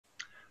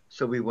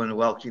So we want to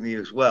welcome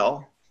you as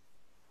well.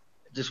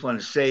 I just want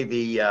to say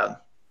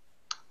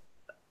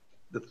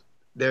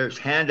there's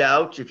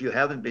handouts. If you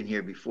haven't been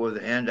here before,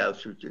 the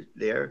handouts are just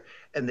there,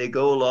 and they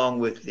go along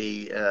with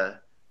the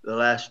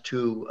last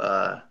two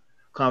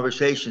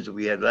conversations that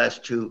we had,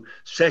 last two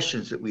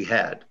sessions that we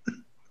had.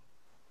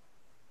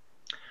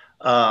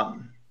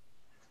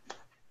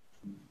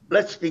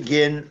 Let's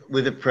begin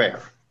with a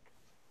prayer.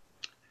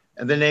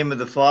 In the name of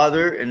the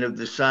Father, and of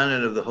the Son,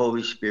 and of the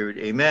Holy Spirit,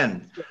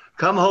 amen.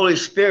 Come, Holy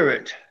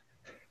Spirit,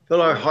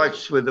 fill our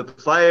hearts with the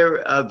fire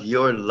of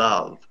your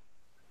love.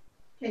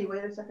 Can you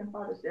wait a second,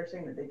 Father? They're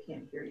saying that they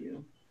can't hear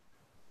you.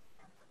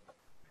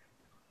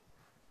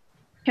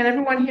 Can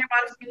everyone hear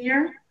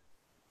Monsignor?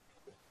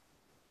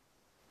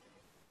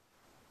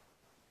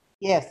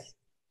 Yes.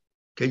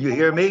 Can you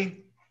hear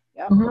me?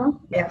 Yep.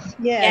 Mm-hmm. Yes.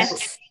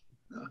 Yes.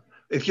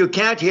 If you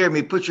can't hear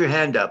me, put your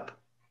hand up.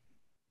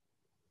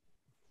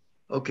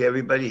 Okay,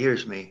 everybody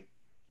hears me.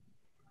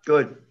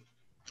 Good.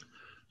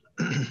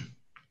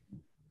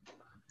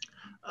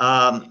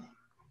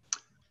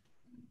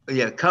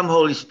 Come,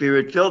 Holy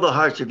Spirit, fill the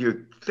hearts of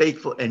your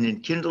faithful and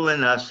enkindle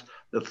in us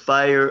the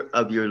fire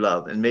of your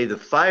love. And may the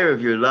fire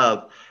of your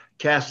love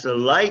cast a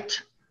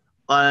light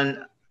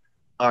on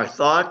our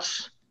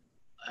thoughts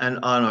and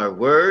on our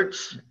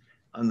words,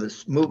 on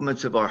the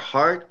movements of our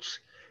hearts,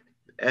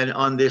 and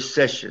on this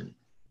session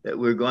that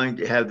we're going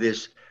to have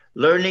this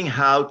learning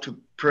how to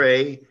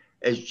pray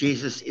as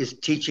Jesus is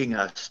teaching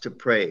us to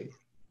pray.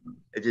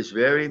 It is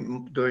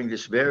during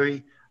this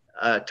very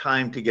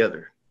time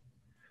together.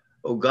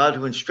 O God,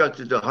 who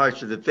instructed the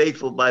hearts of the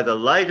faithful by the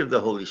light of the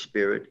Holy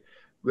Spirit,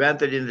 grant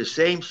that in the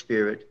same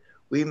Spirit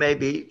we may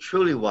be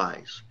truly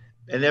wise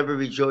and ever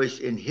rejoice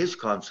in his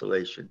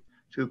consolation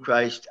through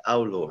Christ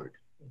our Lord.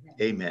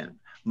 Amen.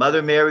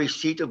 Mother Mary,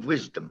 seat of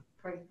wisdom,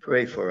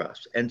 pray for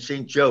us. And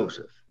Saint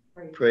Joseph,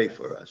 pray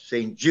for us.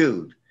 Saint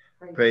Jude,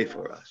 pray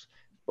for us.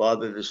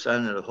 Father, the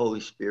Son, and the Holy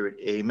Spirit.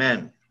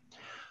 Amen.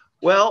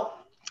 Well,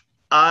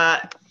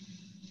 I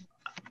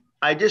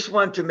just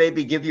want to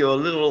maybe give you a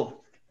little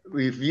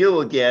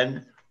review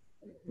again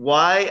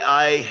why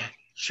I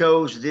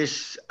chose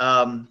this,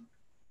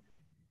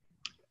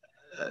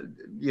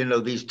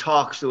 these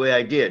talks the way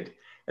I did.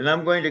 And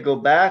I'm going to go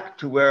back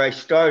to where I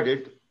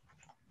started,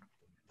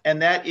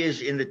 and that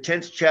is in the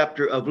 10th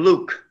chapter of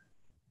Luke.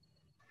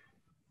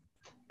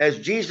 As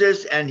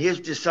Jesus and his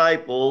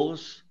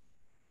disciples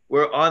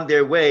were on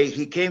their way,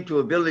 he came to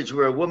a village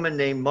where a woman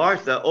named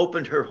Martha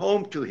opened her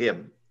home to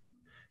him.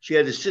 She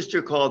had a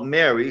sister called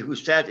Mary who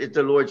sat at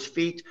the Lord's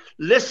feet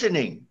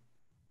listening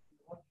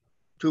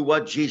to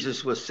what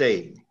Jesus was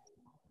saying.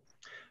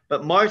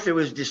 But Martha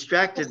was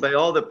distracted by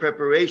all the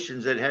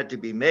preparations that had to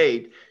be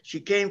made. She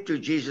came to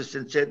Jesus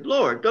and said,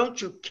 "Lord, don't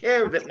you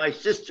care that my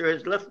sister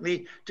has left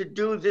me to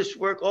do this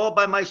work all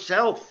by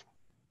myself?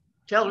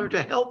 Tell her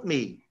to help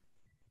me."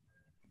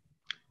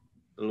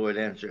 The Lord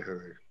answered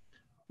her,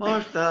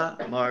 "Martha,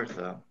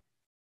 Martha,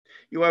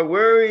 you are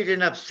worried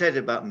and upset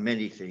about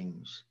many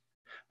things,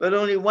 but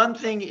only one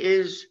thing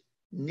is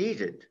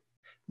needed.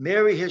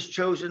 Mary has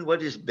chosen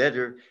what is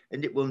better,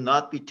 and it will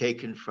not be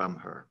taken from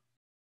her."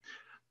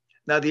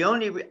 Now,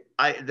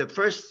 the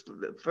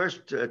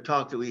first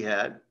talk that we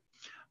had,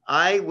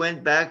 I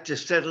went back to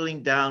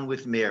settling down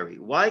with Mary.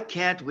 Why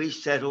can't we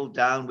settle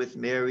down with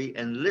Mary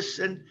and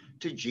listen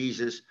to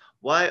Jesus?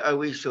 Why are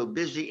we so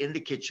busy in the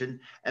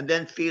kitchen and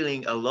then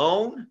feeling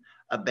alone,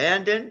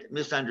 abandoned,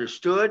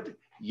 misunderstood,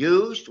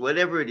 used,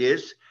 whatever it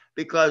is?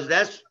 Because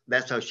that's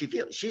how she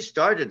feels. She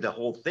started the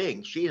whole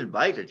thing. She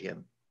invited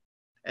him.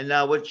 And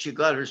now what she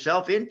got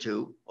herself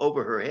into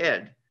over her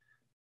head,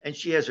 and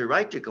she has a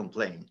right to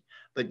complain.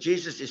 But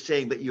Jesus is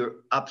saying that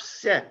you're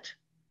upset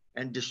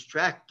and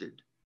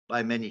distracted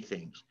by many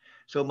things.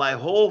 So my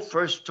whole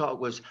first talk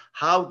was,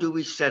 how do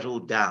we settle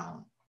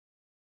down?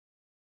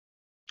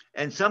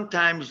 And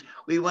sometimes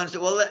we want to say,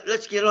 well,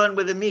 let's get on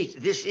with the meat.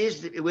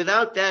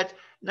 Without that,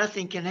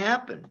 nothing can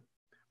happen.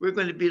 We're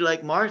going to be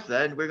like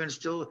Martha, and we're going to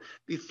still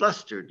be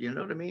flustered. You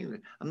know what I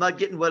mean? I'm not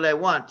getting what I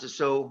want.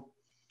 So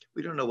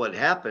we don't know what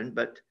happened,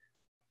 but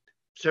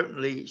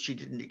certainly she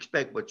didn't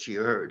expect what she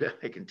heard.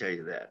 I can tell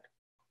you that.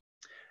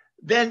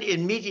 Then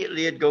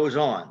immediately it goes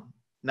on.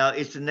 Now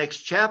it's the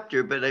next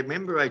chapter, but I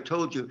remember I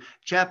told you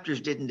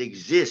chapters didn't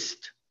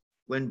exist.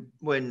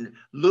 When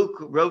Luke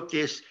wrote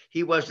this,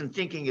 he wasn't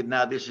thinking of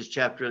now this is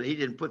chapter, he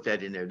didn't put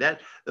that in there.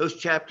 Those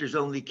chapters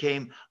only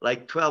came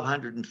like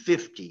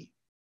 1250.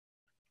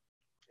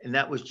 And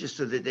that was just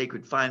so that they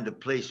could find a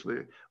place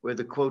where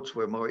the quotes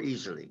were more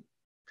easily.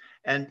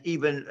 And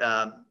even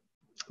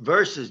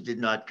verses did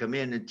not come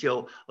in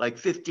until like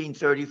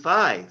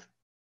 1535.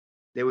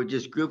 They were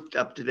just grouped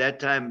up to that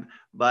time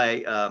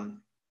by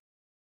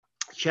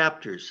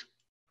chapters.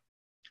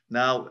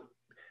 Now,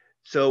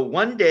 so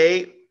one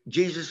day,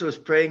 Jesus was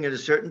praying in a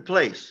certain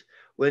place.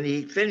 When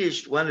he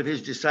finished, one of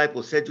his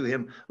disciples said to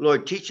him,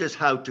 "Lord, teach us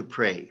how to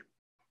pray."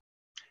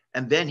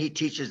 And then he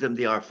teaches them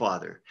the Our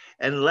Father.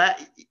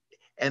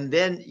 And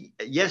then,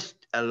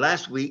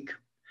 last week,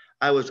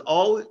 I was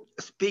all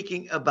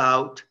speaking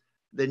about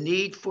the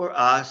need for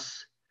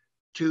us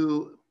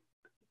to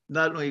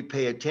not only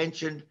pay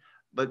attention,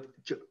 but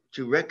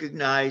to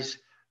recognize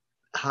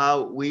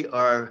how we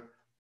are,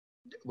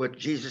 what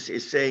Jesus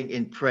is saying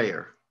in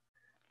prayer.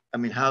 I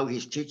mean, how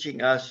he's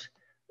teaching us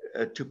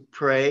to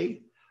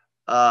pray,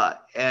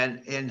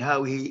 and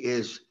how he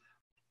is,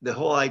 the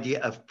whole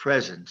idea of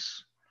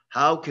presence.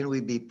 How can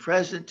we be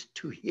present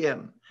to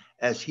him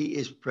as he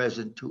is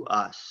present to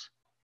us?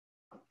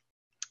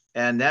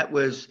 And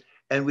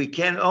we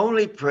can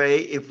only pray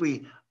if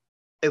we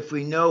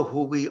know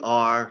who we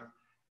are,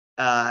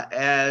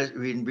 as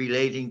in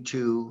relating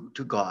to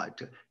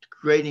God,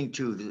 relating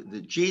to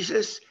the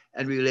Jesus,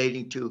 and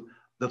relating to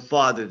the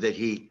Father,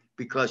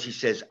 because he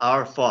says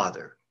our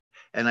Father.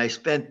 And I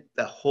spent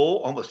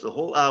almost the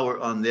whole hour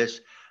on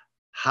this.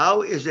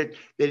 How is it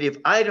that if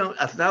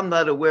I'm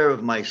not aware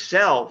of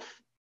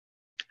myself,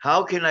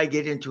 how can I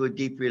get into a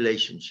deep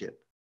relationship?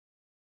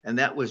 And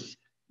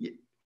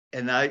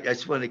I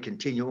just want to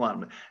continue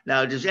on.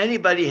 Now, does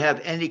anybody have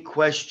any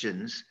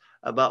questions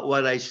about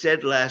what I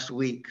said last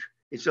week?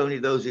 It's only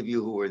those of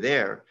you who were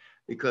there,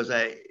 because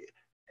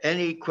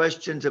any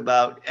questions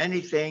about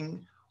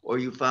anything, or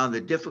you found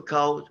it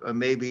difficult, or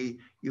maybe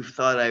you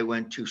thought I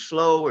went too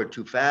slow or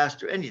too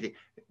fast or anything,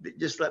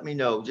 just let me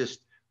know.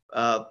 Just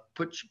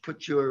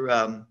put your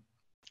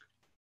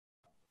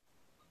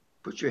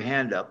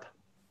hand up,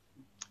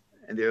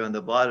 and there on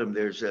the bottom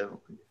there's a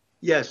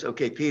yes.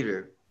 Okay,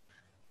 Peter.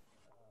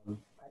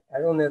 I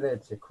don't know that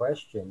it's a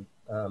question.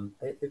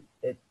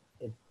 It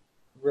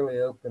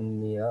really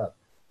opened me up.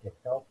 It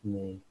helped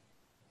me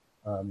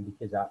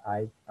because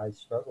I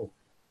struggle.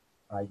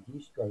 I do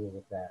struggle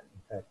with that.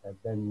 In fact,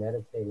 I've been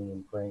meditating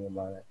and praying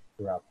about it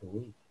throughout the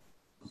week.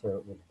 So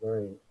it was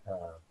very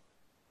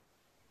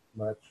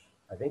much,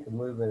 I think, a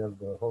movement of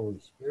the Holy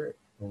Spirit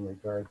in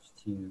regards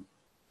to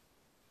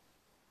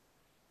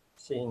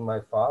seeing my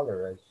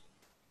Father as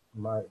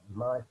my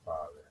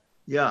Father.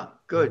 Yeah,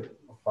 good.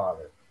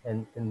 Father,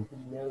 and he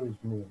knows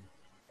me.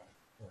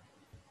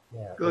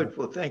 Yeah. Good.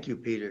 Well, thank you,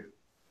 Peter.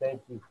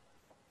 Thank you.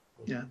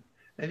 Yeah.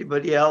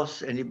 Anybody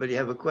else? Anybody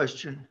have a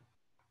question?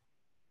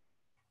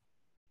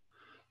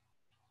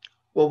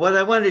 Well, what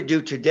I want to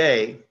do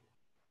today,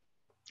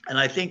 and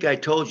I think I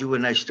told you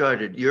when I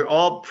started, you're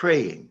all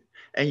praying,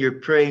 and you're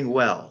praying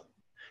well.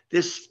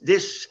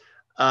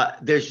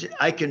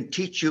 I can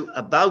teach you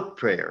about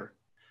prayer,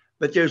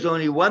 but there's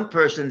only one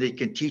person that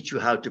can teach you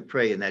how to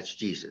pray, and that's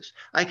Jesus.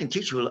 I can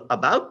teach you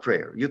about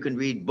prayer. You can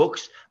read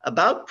books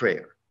about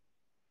prayer.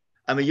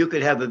 I mean, you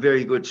could have a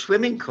very good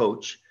swimming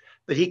coach,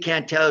 but he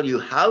can't tell you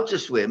how to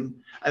swim.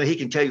 I mean, he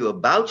can tell you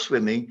about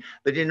swimming,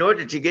 but in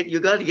order to you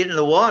got to get in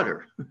the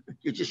water.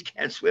 You just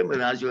can't swim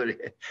without you.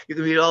 You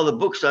can read all the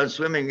books on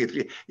swimming. If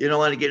you don't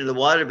want to get in the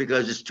water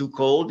because it's too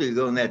cold, you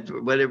go in that,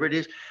 whatever it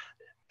is.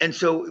 And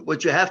so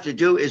what you have to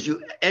do is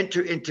you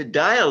enter into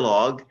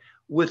dialogue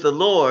with the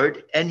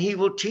Lord, and he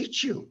will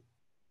teach you.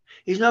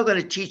 He's not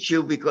going to teach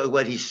you because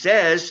what he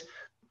says,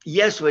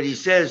 yes, what he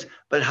says,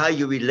 but how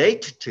you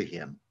relate to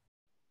him.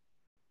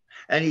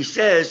 And he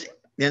says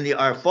in the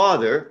Our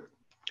Father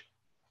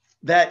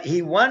that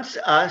he wants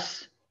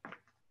us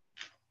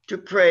to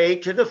pray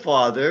to the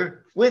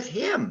Father with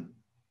him.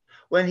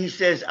 When he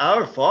says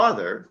our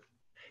Father,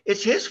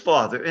 it's his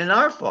Father and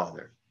our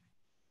Father.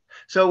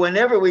 So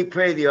whenever we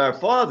pray the Our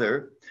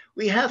Father,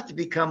 we have to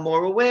become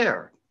more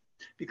aware.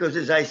 Because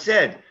as I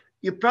said,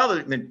 you've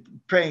probably been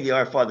praying the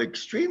Our Father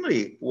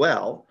extremely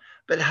well,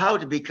 but how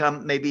to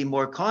become maybe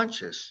more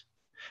conscious.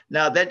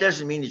 Now, that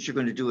doesn't mean that you're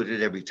going to do it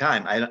at every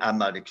time. I'm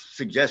not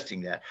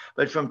suggesting that.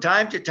 But from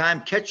time to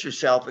time, catch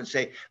yourself and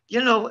say,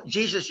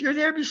 Jesus, you're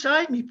there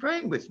beside me,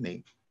 praying with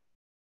me.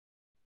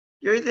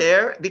 You're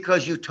there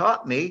because you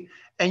taught me,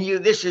 and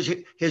this is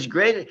he has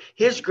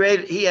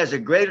a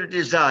greater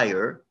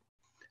desire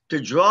to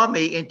draw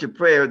me into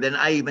prayer than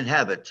I even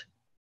have it.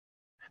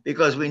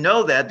 Because we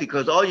know that,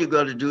 because all you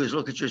got to do is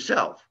look at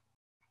yourself.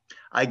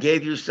 I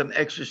gave you some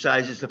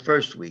exercises the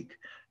first week.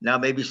 Now,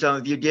 maybe some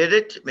of you did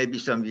it. Maybe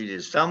some of you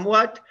did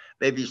somewhat.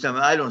 Maybe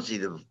I don't see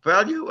the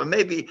value. Or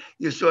maybe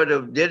you sort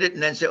of did it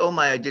and then say, oh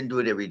my, I didn't do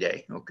it every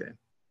day. Okay.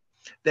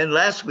 Then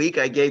last week,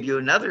 I gave you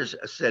another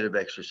set of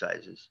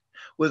exercises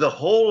with a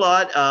whole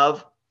lot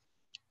of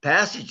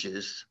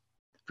passages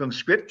from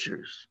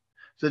scriptures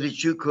so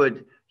that you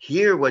could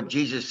hear what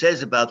Jesus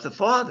says about the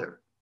Father.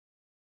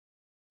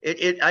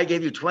 I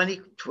gave you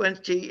 20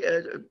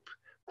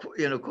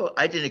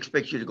 I didn't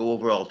expect you to go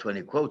over all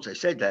 20 quotes. I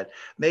said that.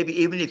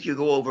 Maybe even if you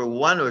go over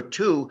one or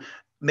two,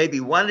 maybe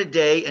one a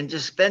day, and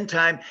just spend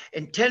time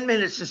in 10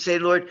 minutes and say,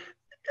 Lord,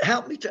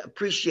 help me to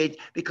appreciate,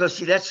 because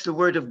see, that's the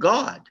word of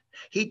God.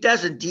 He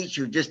doesn't teach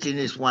you just in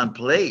this one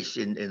place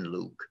in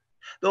Luke.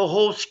 The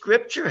whole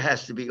scripture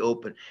has to be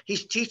open.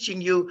 He's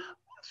teaching you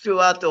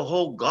throughout the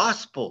whole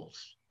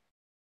Gospels.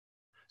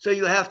 So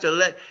you have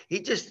to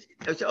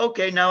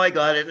okay, now I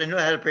got it. I know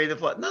how to pray the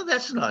Father. No,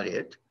 that's not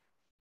it.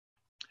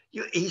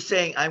 He's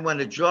saying, I want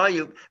to draw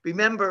you.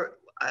 Remember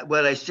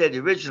what I said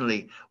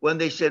originally, when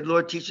they said,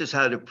 Lord, teach us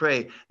how to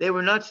pray. They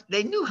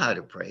knew how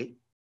to pray,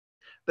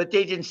 but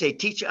they didn't say,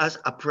 teach us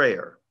a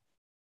prayer.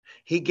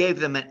 He gave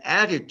them an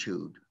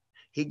attitude.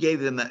 He gave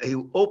them, he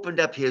opened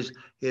up his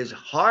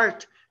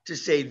heart to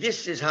say,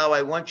 this is how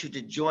I want you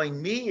to join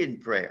me in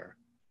prayer.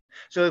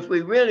 So if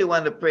we really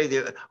want to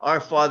pray our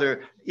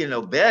Father,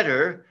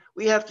 better,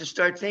 we have to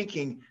start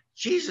thinking,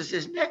 Jesus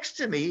is next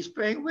to me. He's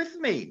praying with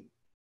me.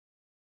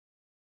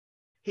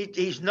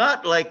 He's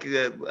not like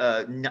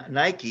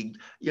Nike,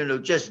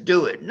 just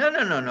do it. No.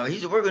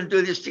 We're going to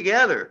do this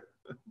together.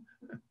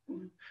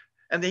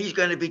 And then he's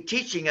going to be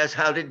teaching us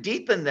how to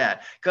deepen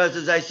that. Because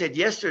as I said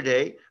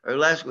yesterday or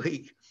last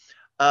week,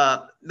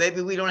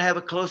 maybe we don't have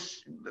a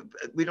close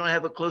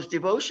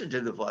devotion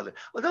to the Father.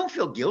 Well, don't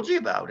feel guilty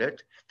about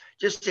it.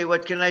 Just say,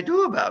 what can I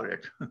do about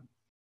it?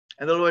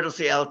 And the Lord will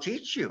say, I'll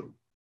teach you.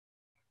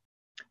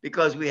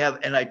 Because we have,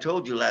 and I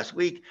told you last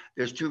week,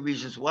 there's two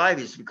reasons why.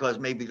 It's because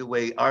maybe the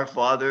way our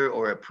father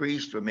or a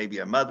priest or maybe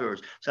our mother or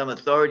some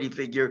authority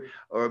figure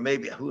or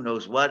maybe who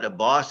knows what, a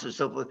boss or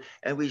so forth,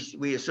 and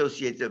we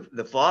associate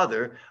the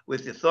father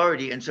with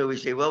authority. And so we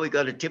say, well, we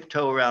got to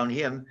tiptoe around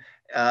him.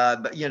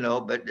 But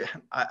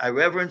I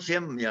reverence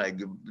him,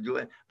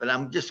 but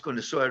I'm just going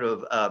to sort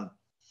of, I'm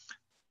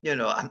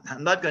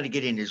not going to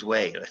get in his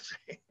way, let's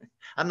say.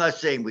 I'm not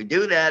saying we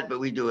do that,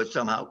 but we do it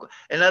somehow.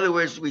 In other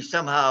words, we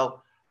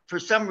somehow, for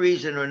some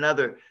reason or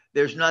another,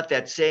 there's not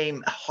that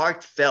same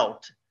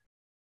heartfelt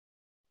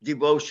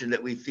devotion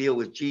that we feel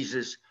with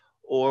Jesus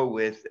or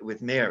with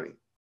Mary.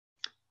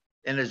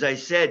 And as I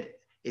said,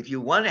 if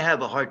you want to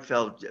have a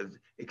heartfelt,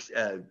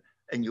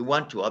 and you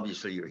want to,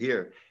 obviously you're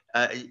here,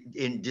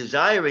 in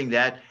desiring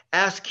that,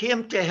 ask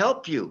him to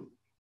help you.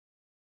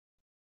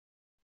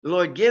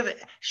 Lord,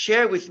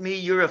 share with me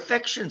your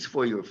affections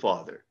for your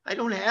Father. I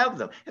don't have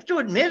them. You have to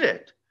admit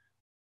it.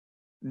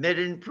 Admit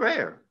it in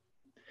prayer.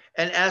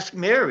 And ask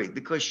Mary,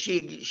 because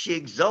she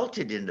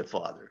exulted in the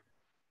Father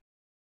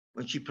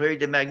when she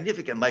prayed the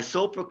Magnificat. My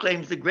soul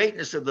proclaims the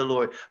greatness of the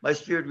Lord. My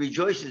spirit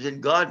rejoices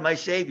in God, my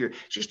Savior.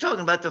 She's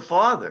talking about the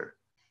Father.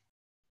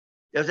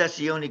 That's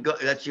the only God.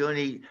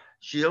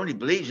 She only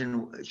believes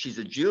in, she's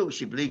a Jew.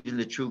 She believes in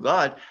the true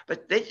God,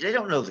 but they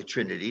don't know the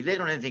Trinity. They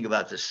don't know anything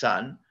about the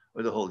Son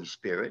or the Holy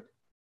Spirit.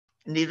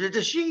 Neither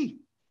does she.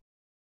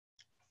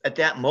 At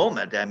that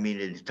moment,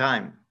 in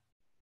time.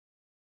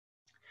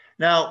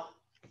 Now,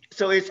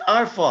 so it's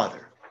our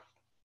Father,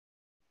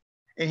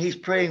 and he's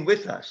praying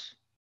with us.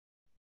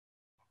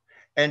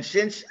 And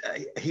since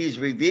he's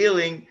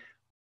revealing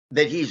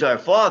that he's our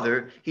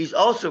Father, he's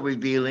also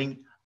revealing,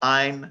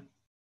 I'm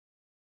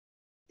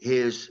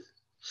his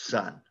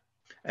Son.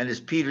 And as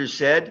Peter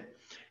said,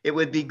 it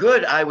would be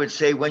good, I would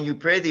say, when you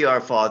pray the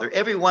Our Father,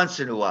 every once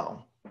in a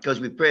while,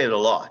 because we pray it a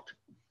lot,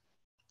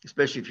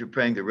 especially if you're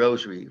praying the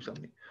rosary or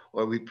something,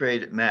 or we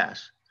prayed at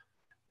Mass.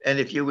 And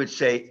if you would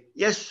say,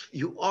 yes,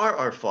 you are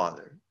our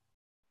Father.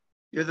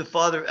 You're the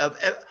Father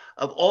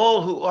of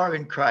all who are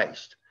in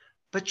Christ,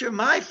 but you're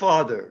my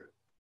Father.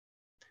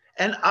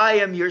 And I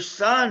am your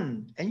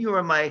son, and you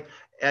are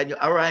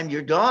or I'm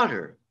your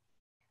daughter.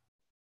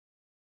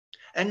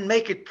 And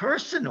make it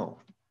personal.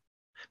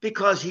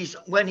 Because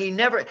God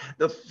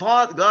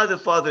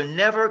the Father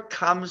never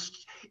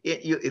comes,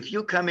 if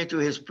you come into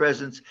his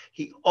presence,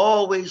 he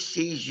always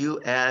sees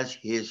you as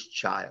his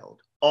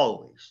child,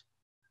 always.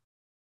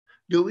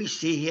 Do we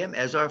see him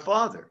as our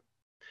Father?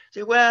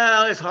 Say,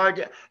 well, it's hard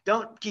to,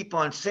 don't keep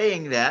on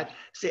saying that.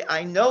 Say,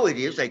 I know it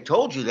is. I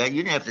told you that.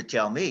 You didn't have to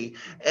tell me.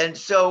 And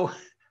so,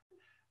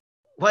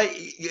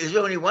 there's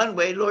only one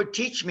way. Lord,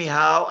 teach me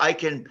how I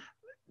can,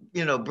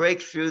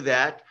 break through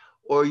that.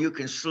 Or you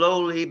can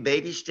slowly,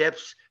 baby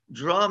steps,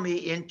 draw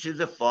me into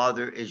the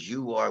Father as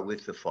you are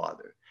with the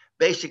Father.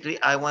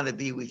 Basically, I want to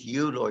be with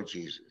you, Lord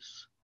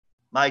Jesus.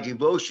 My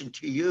devotion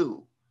to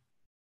you,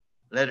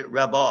 let it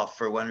rub off,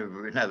 for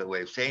another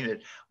way of saying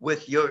it,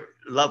 with your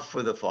love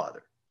for the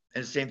Father.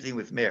 And the same thing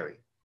with Mary.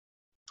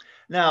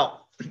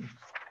 Now,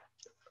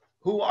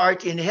 who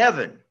art in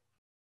heaven?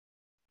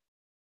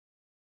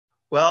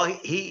 Well,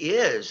 he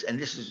is, and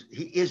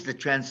he is the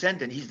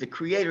transcendent. He's the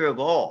creator of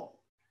all.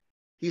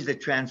 He's the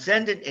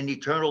transcendent and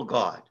eternal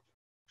God.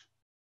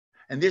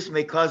 And this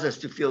may cause us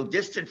to feel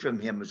distant from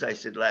him, as I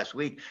said last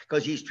week,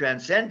 because he's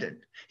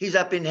transcendent. He's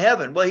up in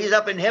heaven. Well, he's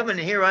up in heaven,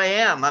 and here I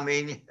am.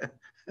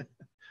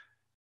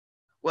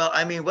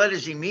 What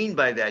does he mean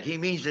by that? He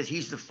means that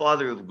he's the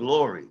Father of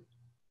glory.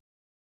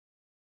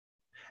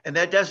 And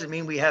that doesn't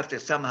mean we have to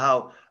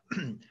somehow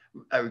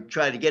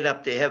try to get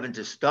up to heaven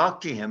to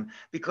talk to him,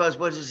 because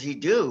what does he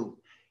do?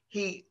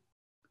 He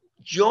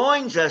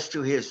joins us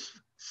to his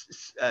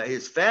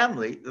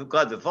family,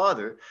 God the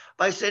Father,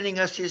 by sending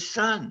us his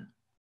Son.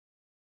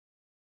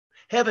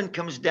 Heaven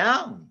comes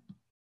down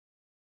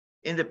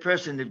in the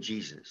person of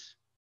Jesus.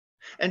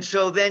 And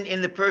so then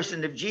in the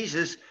person of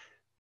Jesus,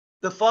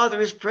 the Father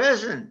is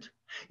present.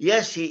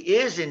 Yes, he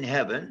is in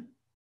heaven.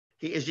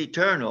 He is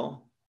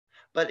eternal.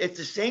 But at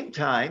the same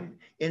time,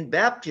 in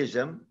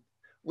baptism,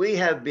 we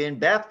have been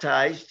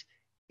baptized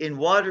in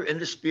water and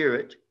the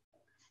Spirit,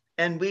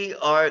 and we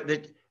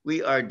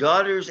are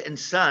daughters and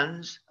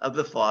sons of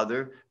the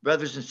Father,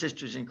 brothers and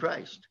sisters in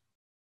Christ.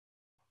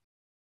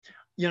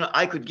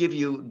 I could give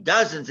you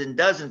dozens and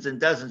dozens and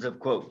dozens of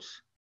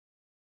quotes,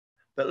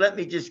 But let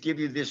me just give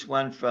you this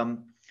one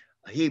from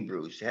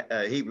Hebrews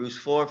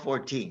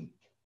 4:14.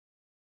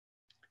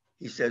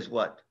 He says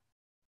what?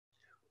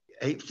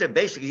 He said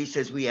basically, he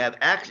says we have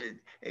access.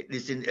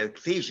 It's in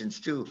Ephesians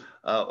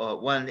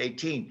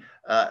 1:18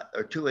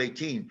 or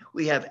 2:18.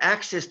 We have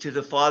access to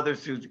the Father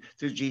through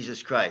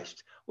Jesus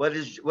Christ. What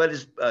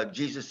does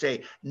Jesus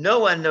say? No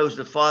one knows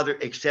the Father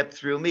except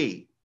through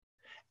me.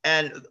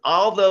 And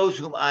all those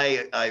whom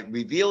I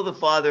reveal the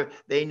Father,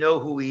 they know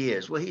who he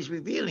is. Well, he's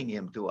revealing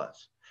him to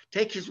us.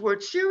 Take his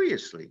word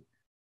seriously.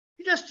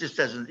 He just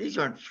doesn't, these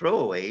aren't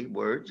throwaway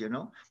words, you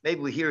know.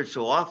 Maybe we hear it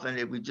so often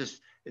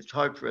it's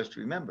hard for us to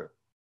remember.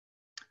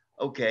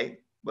 Okay,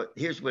 but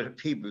here's what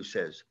Hebrews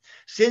says.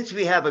 Since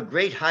we have a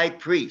great high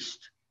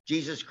priest,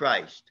 Jesus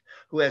Christ,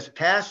 who has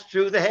passed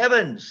through the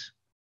heavens,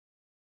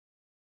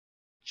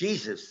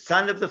 Jesus,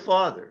 Son of the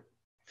Father,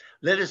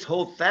 let us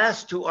hold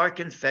fast to our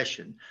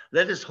confession.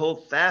 Let us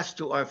hold fast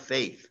to our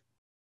faith.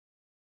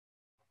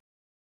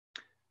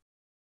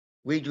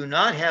 We do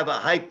not have a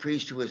high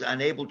priest who is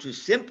unable to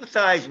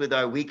sympathize with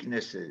our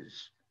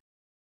weaknesses,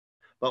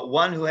 but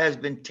one who has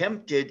been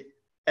tempted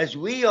as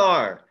we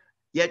are,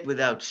 yet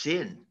without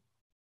sin.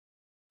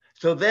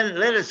 So then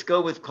let us go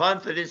with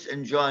confidence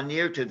and draw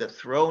near to the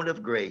throne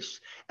of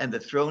grace. And the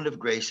throne of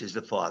grace is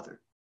the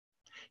Father.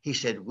 He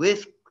said,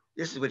 this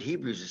is what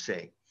Hebrews is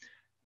saying.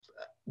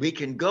 We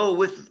can go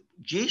with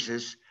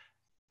Jesus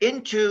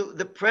into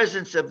the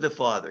presence of the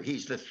Father.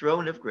 He's the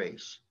throne of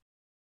grace.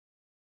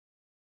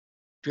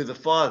 To the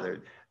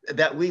Father,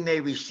 that we may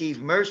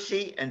receive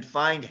mercy and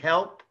find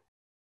help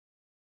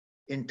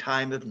in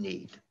time of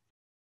need.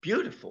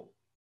 Beautiful.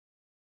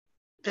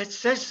 That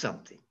says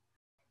something.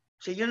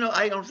 So,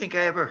 I don't think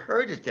I ever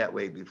heard it that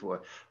way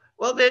before.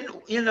 Well, then,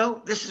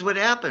 this is what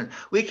happened.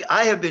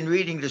 I have been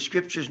reading the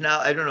scriptures now,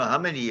 I don't know how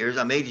many years.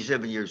 I'm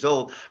 87 years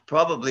old,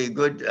 probably a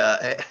good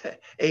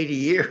 80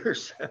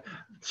 years.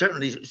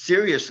 Certainly,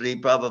 seriously,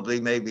 probably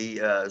maybe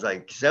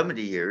like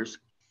 70 years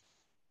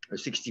or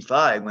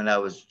 65 when I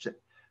was.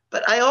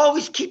 But I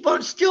always keep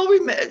on still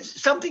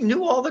something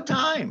new all the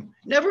time.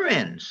 Never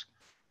ends.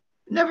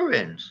 Never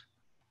ends.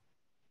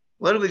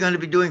 What are we going to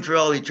be doing for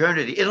all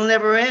eternity? It'll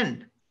never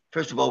end.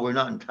 First of all, we're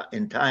not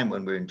in time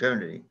when we're in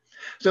eternity.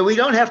 So we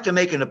don't have to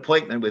make an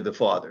appointment with the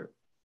Father.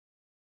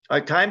 Our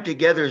time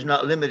together is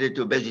not limited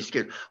to a busy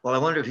schedule. Well, I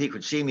wonder if he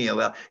could see me.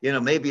 Well,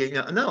 maybe,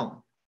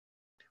 no.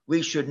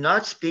 We should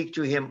not speak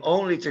to him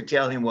only to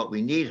tell him what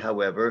we need,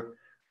 however,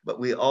 but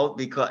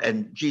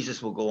and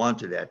Jesus will go on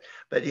to that.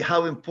 But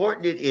how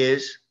important it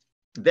is,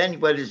 then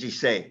what does he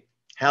say?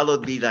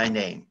 Hallowed be thy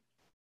name.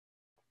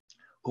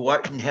 Who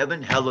art in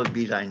heaven, hallowed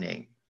be thy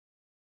name.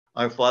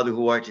 Our Father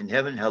who art in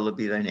heaven, hallowed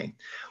be thy name.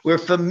 We're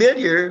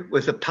familiar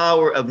with the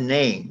power of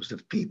names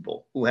of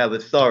people who have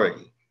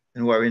authority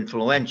and who are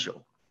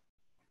influential.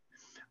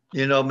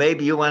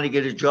 Maybe you want to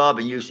get a job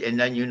and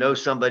then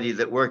somebody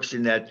that works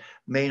in that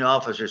main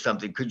office or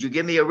something. Could you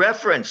give me a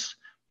reference?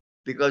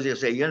 Because you'll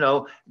say,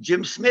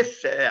 Jim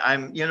Smith,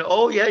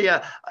 oh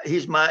yeah,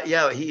 he's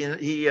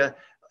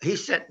he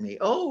sent me.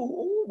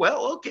 Oh,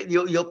 well, okay,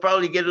 you'll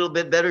probably get a little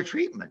bit better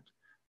treatment.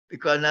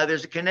 Because now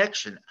there's a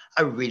connection,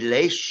 a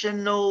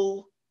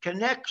relational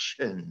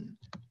connection.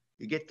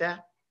 You get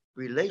that?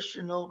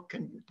 Relational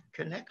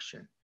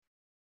connection.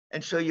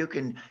 And so you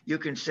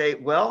can say,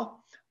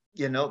 well,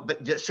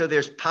 so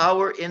there's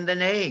power in the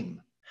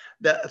name.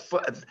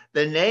 The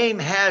name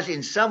has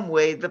in some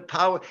way the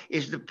power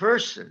is the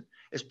person,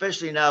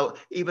 especially now,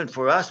 even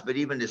for us, but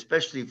even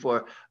especially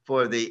for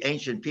the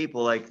ancient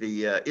people like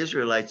the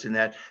Israelites and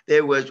that,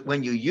 there was,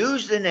 when you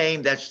use the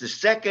name, that's the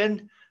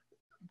second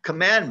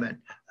commandment.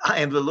 I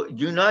am the Lord.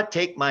 Do not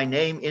take my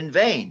name in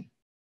vain.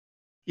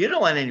 You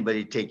don't want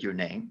anybody to take your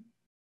name.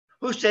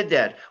 Who said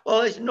that?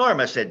 Well,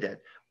 Norma said that.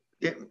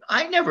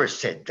 I never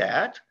said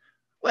that.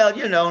 Well,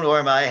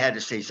 Norma, I had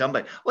to say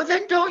somebody. Well,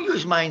 then don't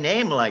use my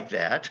name like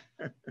that.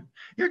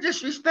 You're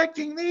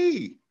disrespecting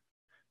me.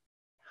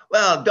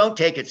 Well, don't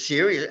take it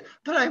serious,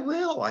 but I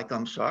will.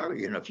 I'm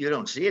sorry. If you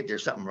don't see it,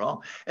 there's something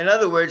wrong. In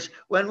other words,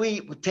 when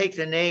we take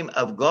the name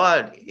of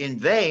God in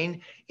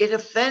vain, it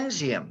offends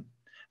him.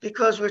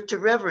 Because we're to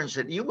reverence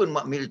it. You wouldn't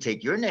want me to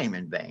take your name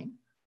in vain.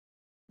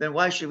 Then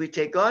why should we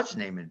take God's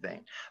name in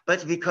vain?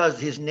 But because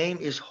his name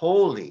is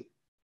holy.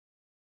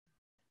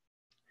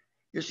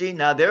 You see,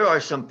 now there are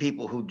some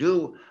people who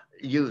do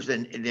use they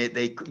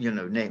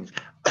names.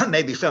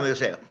 Maybe somebody will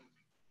say,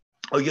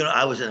 oh,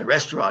 I was in a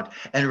restaurant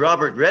and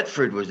Robert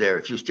Redford was there,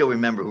 if you still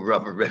remember who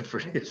Robert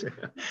Redford is.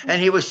 And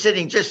he was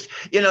sitting just,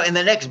 in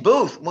the next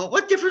booth. Well,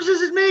 what difference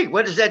does it make?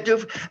 What does that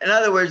do? In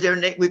other words,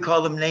 we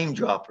call them name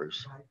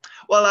droppers.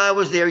 Well, I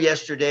was there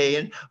yesterday,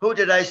 and who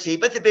did I see?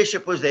 But the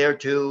bishop was there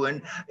too,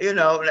 and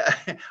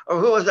or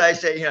who was I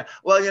saying?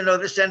 Well,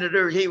 the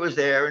senator, he was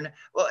there, and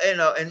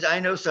and I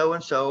know so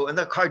and so, and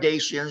the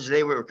Kardashians,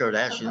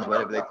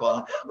 whatever they call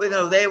them.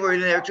 Well, they were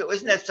in there too.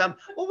 Isn't that some?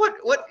 Well,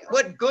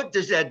 what good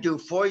does that do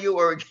for you?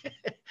 Or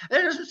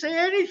that doesn't say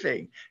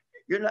anything.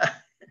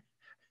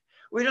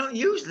 We don't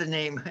use the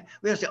name.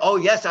 We don't say, oh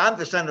yes, I'm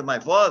the son of my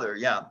father.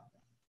 Yeah.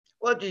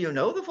 Well, do you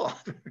know the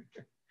Father?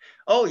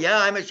 Oh, yeah,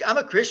 I'm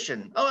a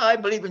Christian. Oh, I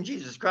believe in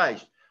Jesus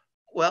Christ.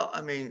 Well,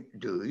 I mean,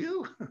 do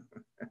you?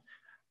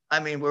 I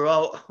mean, we're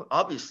all,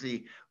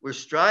 obviously, we're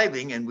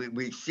striving and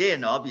we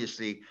sin,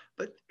 obviously,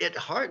 but at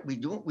heart, we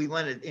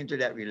want to enter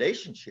that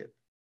relationship.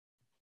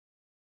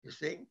 You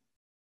see?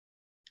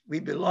 We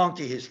belong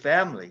to his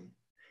family.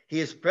 He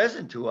is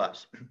present to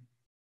us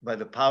by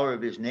the power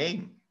of his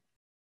name.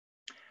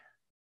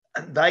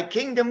 Thy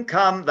kingdom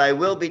come, thy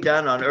will be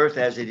done on earth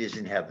as it is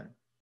in heaven.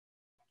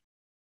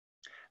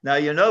 Now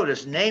you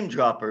notice name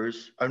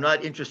droppers are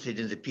not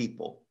interested in the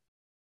people.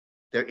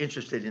 They're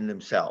interested in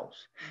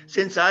themselves.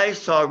 Since I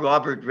saw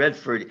Robert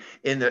Redford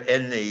in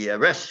the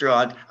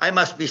restaurant, I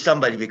must be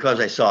somebody because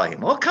I saw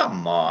him. Oh,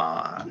 come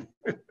on.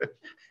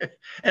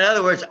 In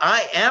other words,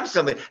 I am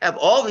somebody. I have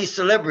all these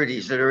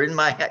celebrities that are in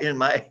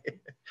my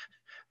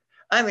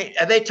I mean,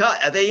 are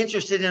they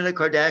interested in the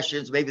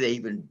Kardashians? Maybe they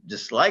even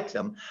dislike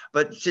them.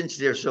 But since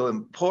they're so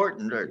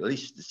important, or at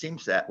least it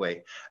seems that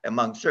way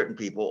among certain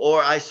people,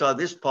 or I saw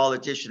this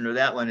politician or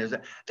that one,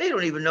 they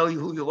don't even know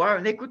who you are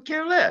and they could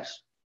care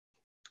less.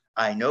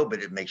 I know,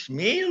 but it makes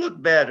me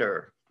look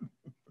better.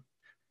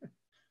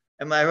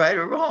 Am I right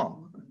or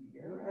wrong?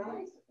 You're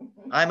right.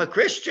 I'm a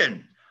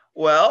Christian.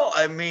 Well,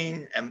 I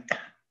mean, am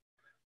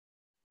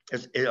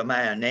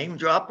I a name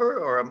dropper,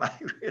 or I'm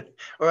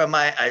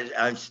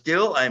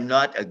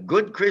not a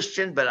good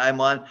Christian, but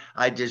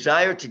I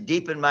desire to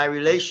deepen my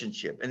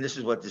relationship. And this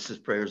is what this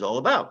prayer is all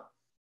about.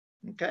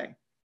 Okay.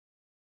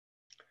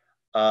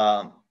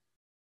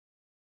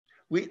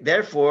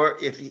 Therefore,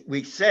 if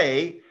we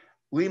say,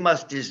 we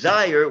must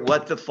desire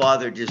what the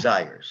Father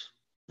desires.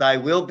 Thy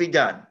will be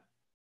done.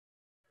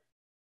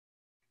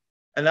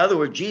 In other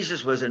words,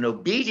 Jesus was an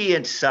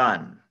obedient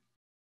son.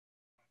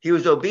 He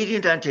was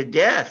obedient unto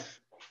death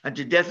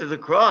of the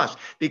cross.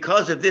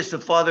 Because of this, the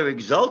Father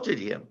exalted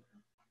him.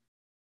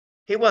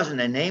 He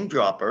wasn't a name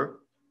dropper.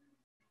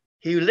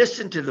 He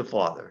listened to the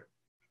Father.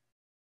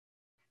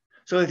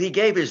 So if he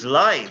gave his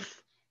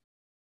life,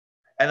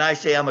 and I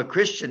say I'm a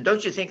Christian,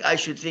 don't you think I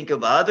should think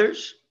of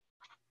others?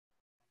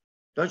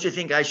 Don't you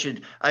think I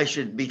should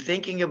be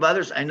thinking of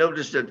others? I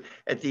noticed that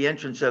at the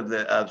entrance of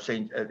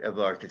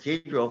our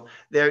cathedral,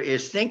 there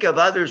is think of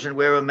others and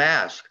wear a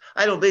mask.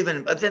 I don't believe in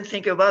them, but then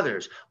think of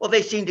others. Well,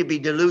 they seem to be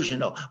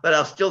delusional, but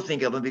I'll still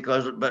think of them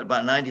because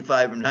about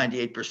 95 or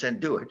 98%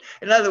 do it.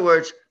 In other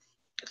words,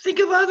 think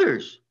of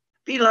others.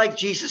 Be like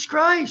Jesus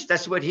Christ.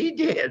 That's what he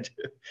did.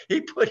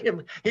 He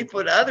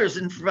put others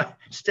in front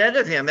instead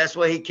of him. That's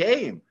why he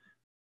came.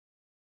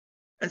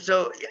 And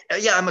so,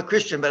 yeah, I'm a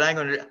Christian, but I'm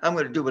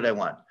going to do what I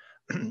want.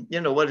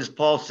 You know, what does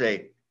Paul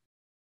say?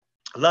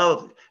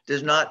 Love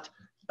does not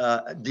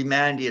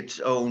demand its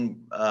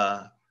own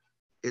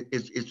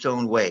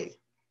way.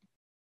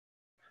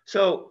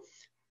 So,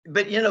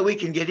 but you know, we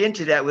can get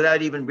into that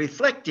without even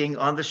reflecting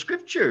on the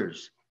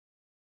scriptures.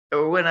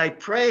 Or when I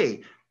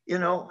pray, you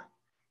know,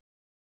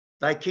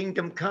 thy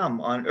kingdom come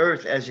on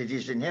earth as it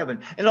is in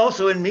heaven, and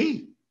also in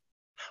me.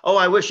 Oh,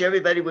 I wish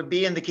everybody would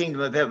be in the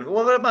kingdom of heaven.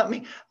 Well, what about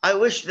me? I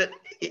wish that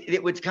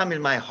it would come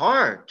in my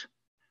heart.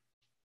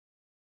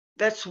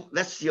 That's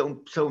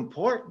so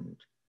important.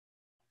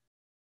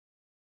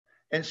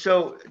 And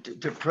so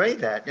to pray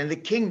that in the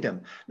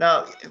kingdom.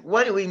 Now,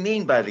 what do we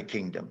mean by the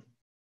kingdom?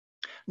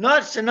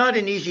 It's not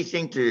an easy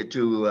thing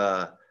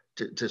to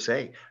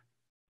say.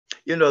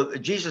 You know,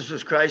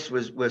 Jesus Christ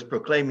was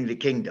proclaiming the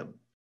kingdom.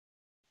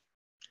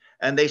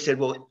 And they said,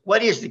 well,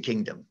 what is the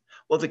kingdom?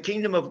 Well, the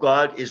kingdom of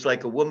God is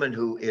like a woman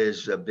who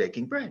is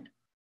baking bread.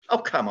 Oh,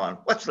 come on.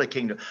 What's the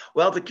kingdom?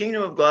 Well, the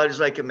kingdom of God is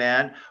like a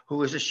man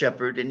who is a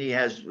shepherd and he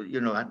has,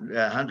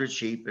 100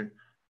 sheep. And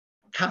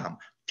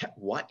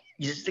what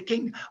is the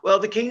kingdom? Well,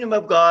 the kingdom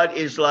of God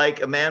is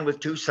like a man with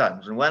 2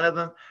 sons, and one of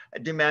them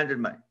demanded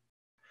money.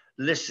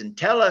 Listen,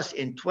 tell us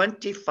in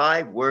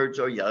 25 words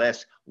or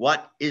less,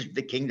 what is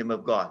the kingdom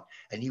of God?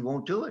 And he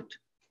won't do it.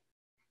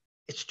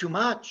 It's too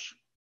much.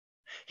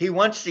 He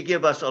wants to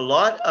give us a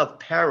lot of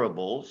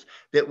parables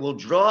that will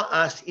draw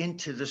us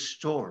into the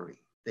story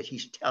that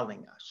he's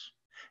telling us.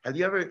 Have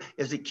you ever,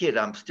 as a kid,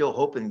 I'm still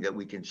hoping that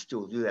we can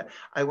still do that.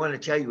 I want to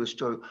tell you a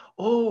story.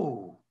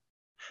 Oh,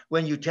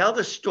 when you tell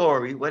the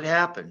story, what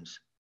happens?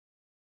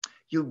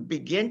 You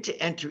begin to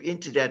enter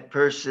into that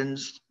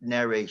person's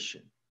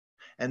narration.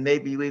 And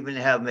maybe you even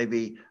have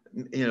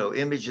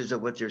images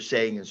of what they're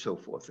saying and so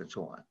forth and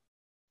so on.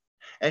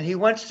 And he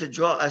wants to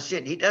draw us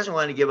in. He doesn't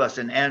want to give us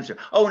an answer.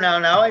 Oh,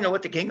 now I know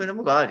what the kingdom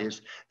of God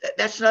is.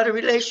 That's not a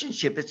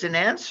relationship. It's an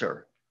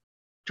answer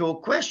to a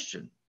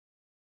question.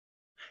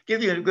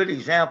 Give you a good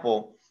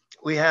example.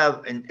 We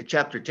have in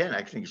chapter 10,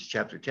 I think it's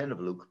chapter 10 of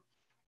Luke,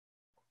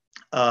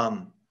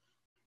 a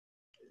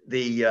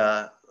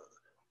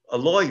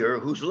lawyer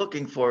who's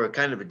looking for a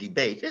kind of a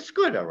debate. It's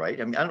good, all right.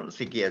 I mean, I don't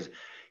think he has.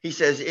 He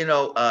says,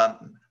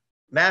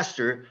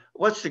 Master,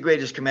 what's the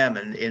greatest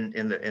commandment in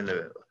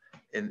the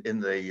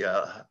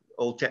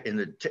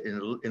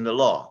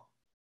law?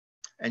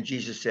 And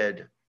Jesus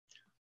said,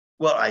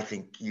 well, I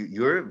think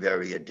you're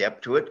very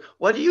adept to it.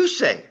 What do you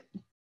say?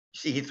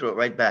 See, he threw it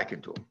right back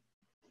into him.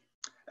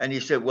 And he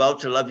said, well,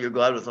 to love your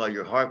God with all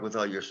your heart, with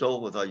all your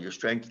soul, with all your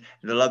strength,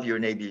 and to love your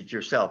neighbor as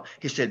yourself.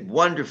 He said,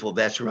 wonderful,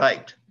 that's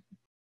right.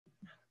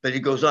 But he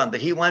goes on,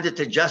 but he wanted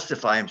to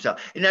justify himself.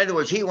 In other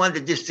words, he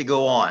wanted this to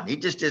go on. He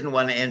just didn't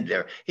want to end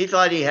there. He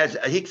thought he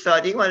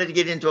wanted to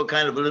get into a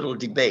kind of a little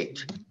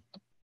debate.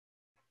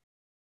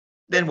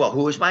 Then, well,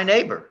 who is my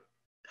neighbor?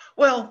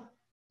 Well,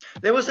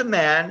 there was a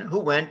man who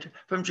went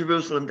from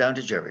Jerusalem down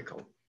to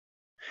Jericho.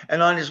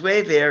 And on his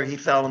way there, he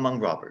fell among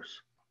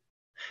robbers.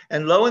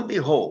 And lo and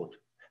behold,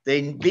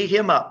 they beat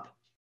him up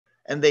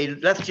and they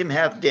left him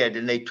half dead.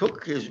 And they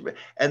took his,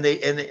 and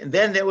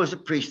then there was a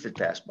priest that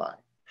passed by.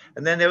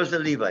 And then there was a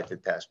Levite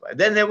that passed by.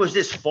 Then there was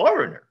this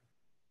foreigner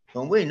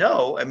whom we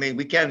know, I mean,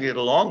 we can't get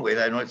along with.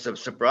 I know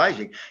it's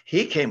surprising.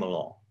 He came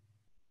along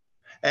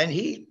and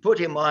he put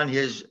him on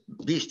his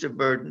beast of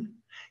burden.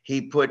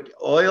 He put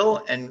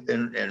oil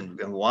and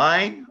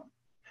wine.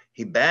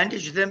 He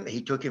bandaged them.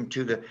 He took him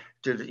to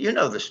the, you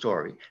know, the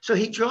story. So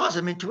he draws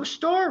him into a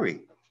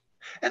story.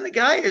 And the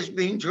guy is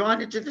being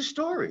drawn into the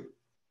story.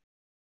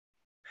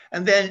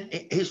 And then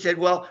he said,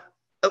 well,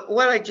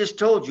 what I just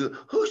told you,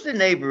 who's the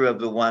neighbor of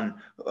the one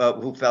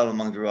who fell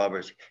among the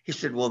robbers? He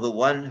said, well, the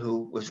one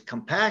who was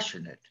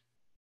compassionate.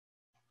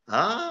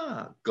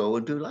 Ah, go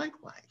and do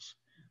likewise.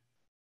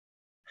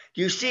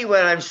 Do you see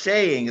what I'm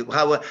saying?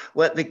 How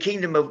what the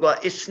kingdom of God,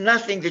 it's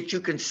nothing that you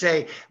can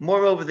say.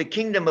 Moreover, the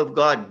kingdom of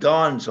God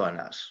dawns on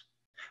us.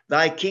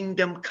 Thy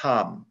kingdom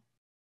come.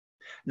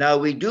 Now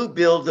we do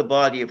build the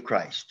body of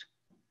Christ.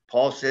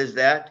 Paul says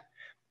that.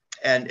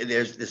 And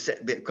there's this,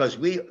 because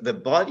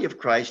the body of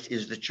Christ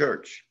is the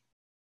church.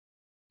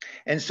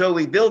 And so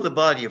we build the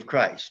body of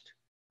Christ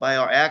by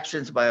our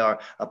actions, by our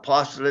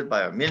apostolate,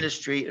 by our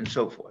ministry, and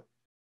so forth,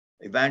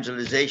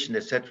 evangelization,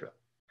 etc.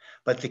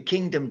 But the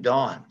kingdom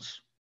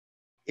dawns.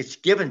 It's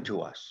given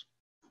to us.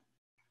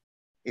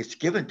 It's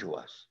given to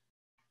us.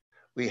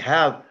 We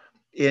have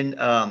in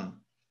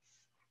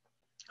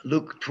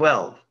Luke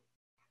 12,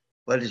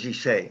 what does he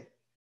say?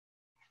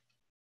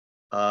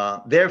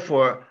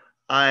 Therefore,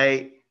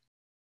 I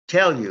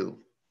tell you,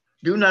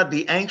 do not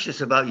be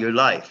anxious about your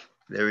life.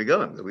 There we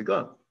go. There we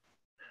go.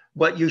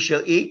 What you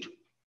shall eat,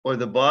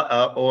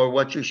 or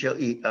what you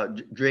shall eat,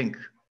 drink.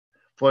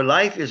 For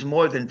life is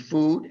more than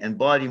food, and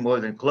body more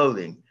than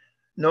clothing.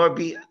 Nor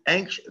be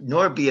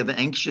of an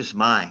anxious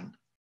mind.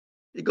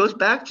 It goes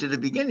back to the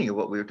beginning of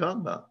what we were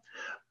talking about.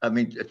 I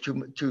mean,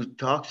 two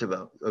talks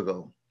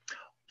ago.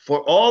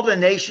 For all the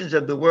nations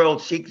of the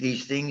world seek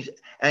these things,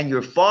 and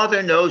your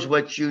Father knows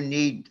what you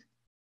need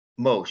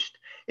most.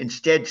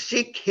 Instead,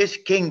 seek his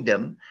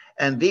kingdom,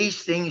 and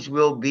these things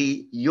will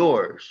be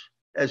yours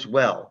as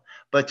well.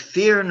 But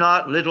fear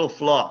not, little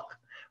flock,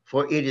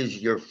 for it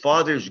is your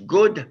Father's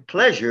good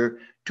pleasure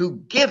to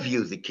give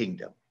you the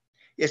kingdom.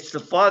 It's the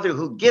Father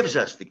who gives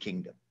us the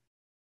kingdom.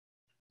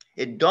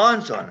 It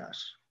dawns on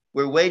us.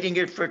 We're waiting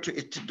for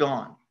it to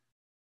dawn.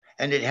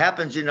 And it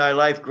happens in our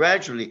life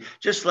gradually,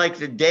 just like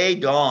the day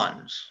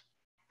dawns.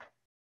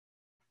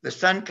 The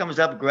sun comes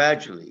up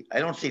gradually. I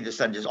don't see the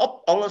sun just,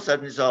 all of a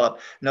sudden it's all up.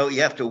 No,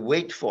 you have to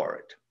wait for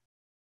it.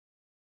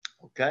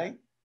 Okay?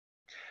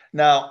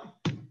 Now,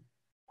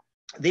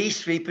 these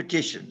three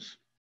petitions,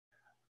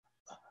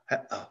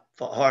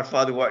 our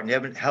Father who art in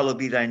heaven, hallowed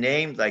be thy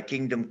name, thy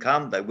kingdom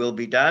come, thy will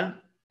be done.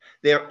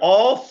 They're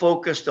all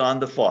focused on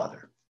the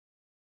Father.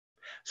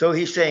 So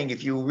he's saying,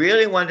 if you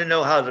really want to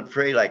know how to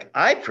pray like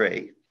I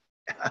pray,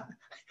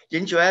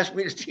 didn't you ask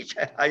me to teach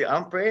how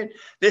I'm praying?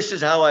 This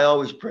is how I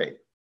always pray.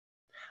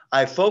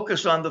 I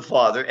focus on the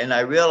Father and I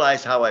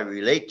realize how I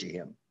relate to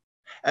him.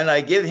 And I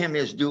give him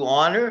his due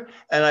honor.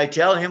 And I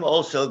tell him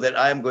also that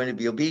I'm going to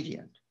be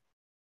obedient.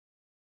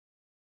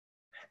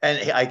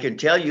 And I can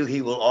tell you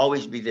he will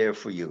always be there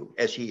for you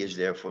as he is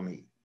there for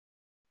me.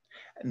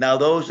 Now,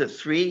 those are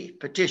three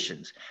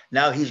petitions.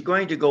 Now he's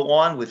going to go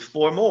on with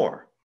four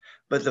more.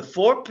 But the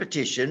four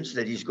petitions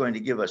that he's going to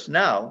give us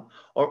now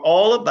are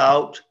all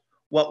about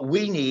what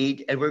we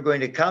need, and we're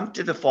going to come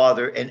to the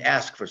Father and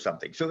ask for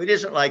something. So it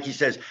isn't like he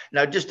says,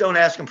 now just don't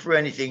ask him for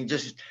anything,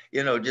 just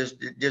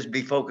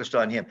be focused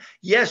on him.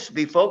 Yes,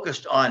 be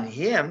focused on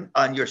him,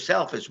 on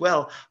yourself as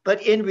well,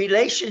 but in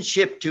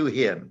relationship to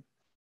him.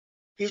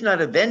 He's not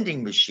a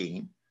vending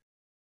machine.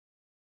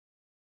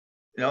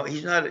 No,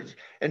 he's not.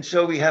 And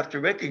so we have to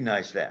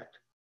recognize that.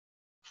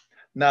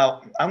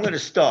 Now, I'm going to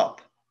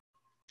stop.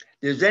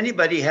 Does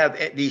anybody have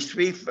these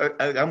three?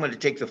 I'm going to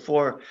take the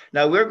four.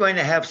 Now, we're going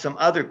to have some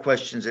other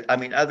questions,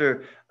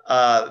 other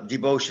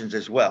devotions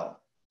as well.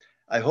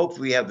 I hope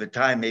we have the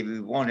time. Maybe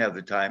we won't have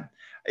the time.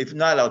 If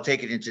not, I'll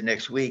take it into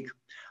next week.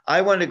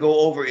 I want to go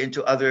over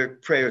into other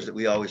prayers that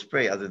we always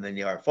pray other than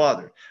the Our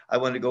Father. I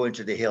want to go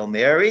into the Hail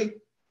Mary.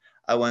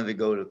 I want to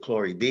go to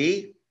Glory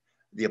Be,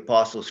 the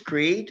Apostles'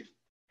 Creed,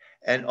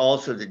 and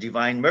also the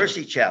Divine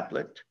Mercy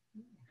Chaplet,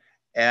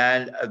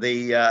 and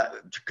the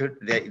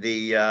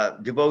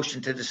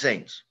devotion to the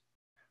saints.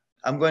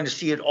 I'm going to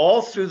see it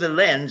all through the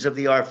lens of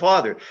the Our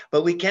Father,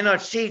 but we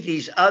cannot see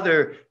these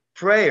other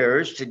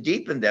prayers to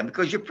deepen them,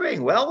 because you're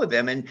praying well with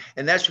them, and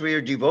that's where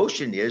your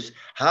devotion is.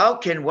 How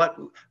can what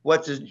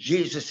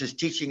Jesus is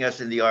teaching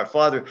us in the Our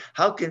Father,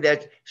 how can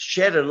that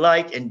shed a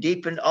light and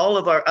deepen all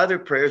of our other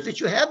prayers that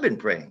you have been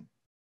praying?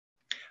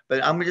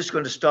 But I'm just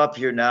going to stop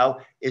here now.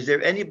 Is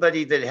there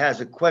anybody that has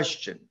a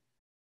question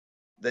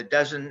that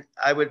doesn't?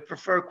 I would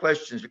prefer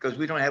questions because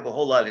we don't have a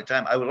whole lot of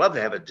time. I would love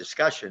to have a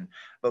discussion,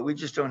 but we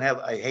just don't have,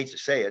 I hate to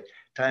say it,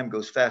 time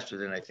goes faster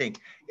than I think.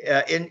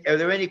 Are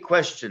there any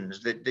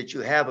questions that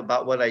you have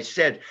about what I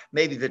said,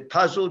 maybe that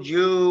puzzled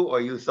you, or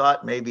you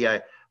thought maybe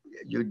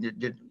you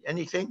did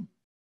anything?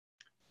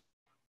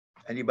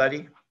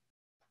 Anybody?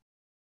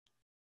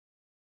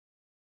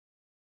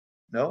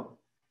 No?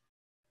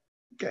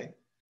 Okay.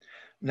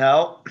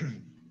 Now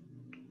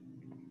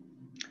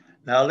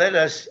let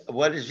us,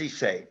 what does he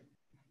say?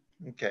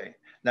 Okay.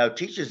 Now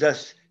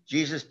Jesus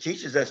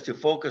teaches us to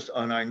focus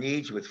on our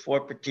needs with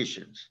 4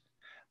 petitions,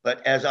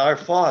 but as our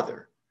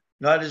Father,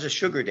 not as a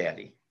sugar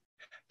daddy.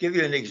 Give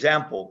you an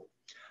example.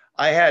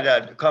 I had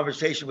a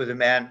conversation with a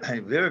man,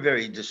 very,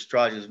 very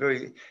distraught. He was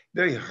very,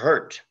 very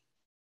hurt.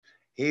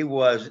 He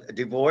was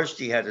divorced.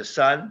 He had a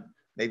son,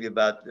 maybe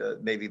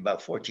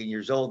about 14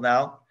 years old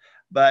now,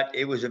 but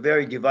it was a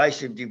very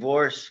divisive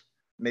divorce,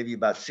 maybe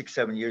about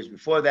 6-7 years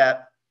before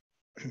that.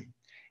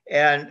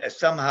 And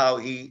somehow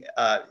he,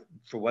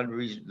 for one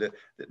reason,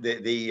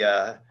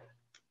 the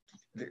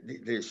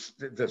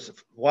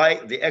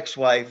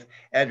ex-wife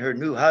and her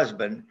new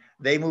husband,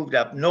 they moved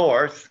up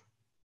north,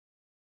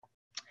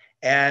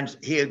 and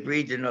he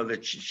agreed to know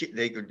that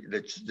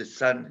the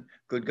son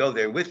could go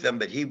there with them,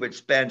 but he would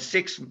spend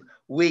 6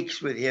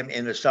 weeks with him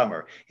in the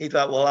summer. He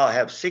thought, well, I'll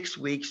have 6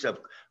 weeks of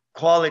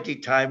quality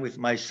time with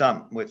my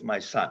son,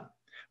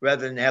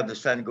 rather than have the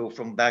son go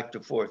from back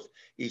to forth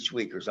each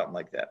week or something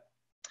like that.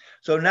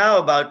 So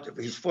now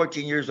he's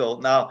 14 years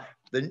old now.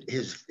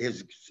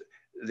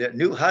 The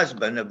new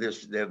husband of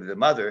the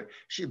mother,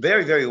 she's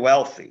very, very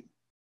wealthy,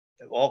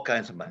 all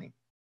kinds of money.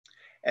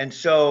 And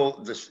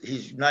so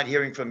he's not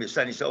hearing from his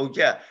son. He said, oh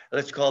yeah,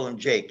 let's call him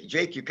Jake.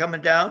 Jake, you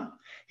coming down?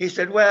 He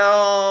said,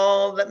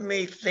 well, let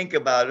me think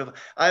about it.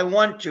 I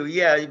want to,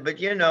 yeah, but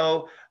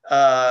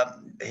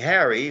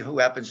Harry, who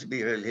happens to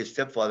be his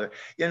stepfather,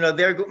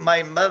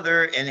 my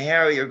mother and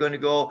Harry are going to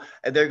go,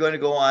 they're going to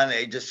go on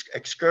a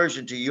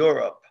excursion to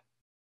Europe.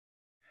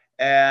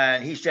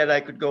 And he said I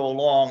could go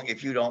along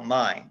if you don't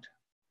mind.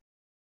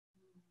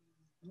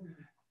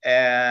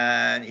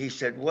 And he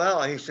said,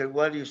 what are you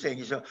saying?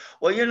 He said,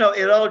 well,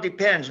 it all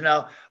depends.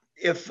 Now,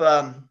 if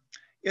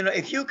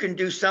you can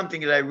do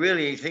something that I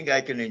really think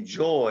I can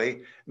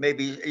enjoy,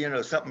 maybe,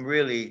 something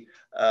really,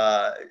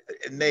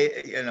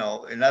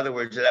 in other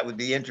words, that would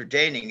be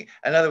entertaining.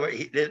 In other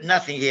words,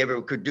 nothing he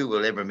ever could do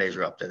will ever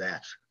measure up to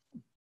that.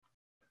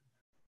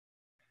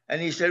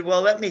 And he said,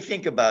 well, let me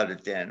think about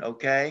it then,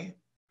 okay?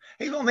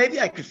 He said, well, maybe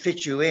I could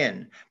fit you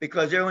in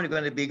because they're only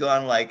going to be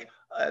gone like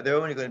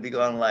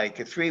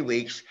 3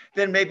 weeks.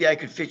 Then maybe I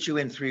could fit you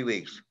in 3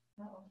 weeks.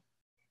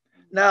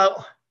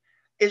 Now,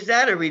 is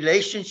that a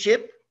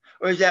relationship,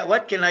 or is that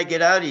what can I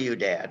get out of you,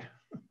 Dad?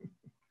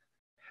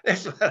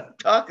 That's what I'm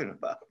talking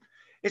about.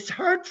 It's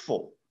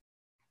hurtful.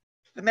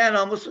 The man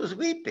almost was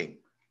weeping.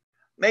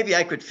 Maybe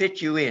I could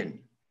fit you in.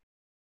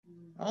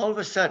 All of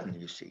a sudden,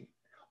 you see,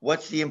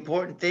 what's the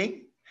important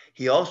thing?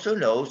 He also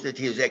knows that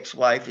his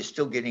ex-wife is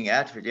still getting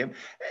after him.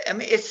 I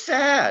mean, it's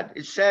sad.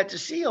 It's sad to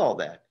see all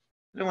that.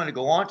 I don't want to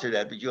go on to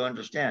that, but you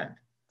understand.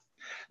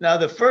 Now,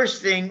 the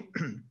first thing,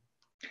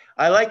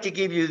 I like to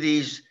give you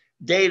these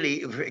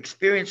daily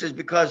experiences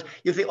because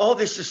you think, oh,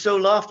 this is so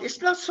lofty.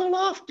 It's not so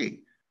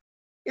lofty.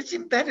 It's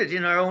embedded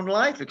in our own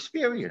life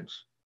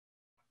experience.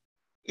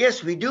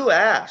 Yes, we do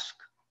ask,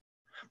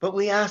 but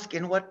we ask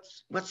in what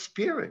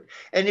spirit?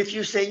 And if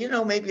you say,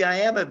 maybe I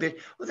am a bit,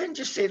 well, then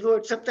just say,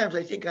 Lord, sometimes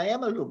I think I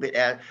am a little bit,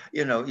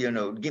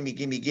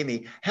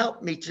 gimme,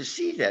 help me to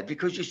see that.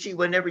 Because you see,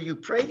 whenever you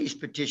pray these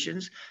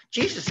petitions,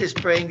 Jesus is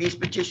praying these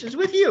petitions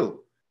with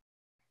you.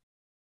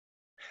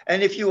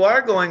 And if you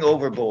are going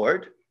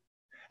overboard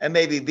and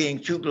maybe being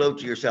too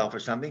close to yourself or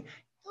something,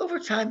 over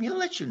time, he'll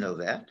let you know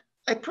that.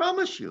 I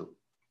promise you.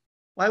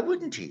 Why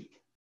wouldn't he?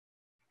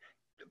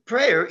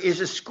 Prayer is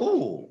a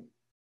school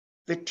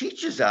that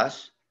teaches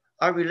us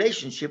our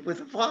relationship with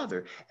the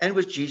Father and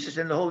with Jesus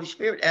and the Holy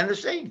Spirit and the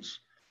saints.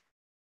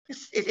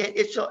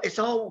 It's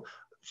all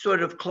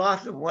sort of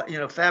cloth of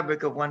one,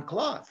 fabric of one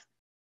cloth.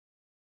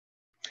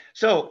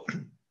 So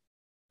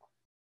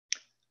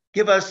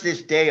give us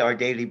this day our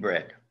daily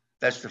bread.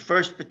 That's the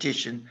first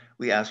petition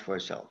we ask for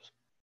ourselves.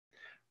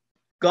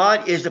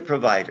 God is the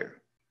provider.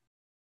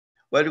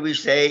 What do we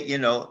say?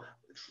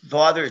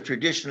 Father is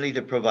traditionally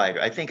the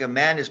provider. I think a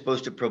man is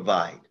supposed to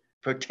provide,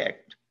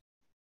 protect.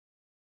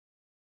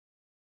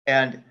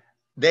 And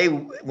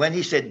when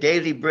he said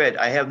daily bread,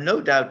 I have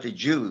no doubt the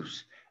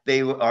Jews,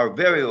 they are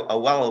very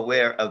well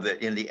aware of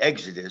it in the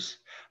Exodus,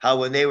 how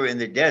when they were in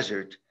the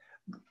desert,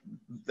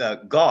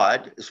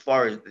 God, as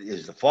far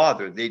as the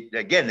Father, they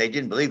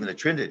didn't believe in the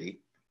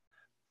Trinity,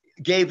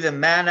 gave them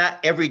manna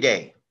every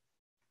day,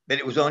 but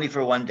it was only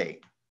for one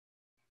day.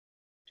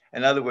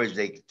 In other words,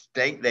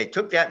 they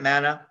took that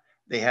manna,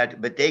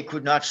 but they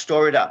could not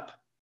store it up.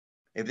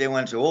 If they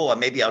wanted to, oh,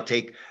 maybe I'll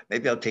take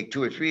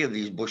 2 or 3 of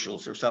these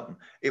bushels or something,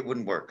 it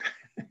wouldn't work.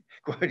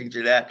 According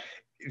to that,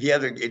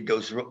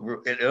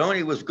 it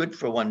only was good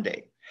for one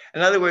day.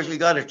 In other words, we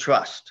got to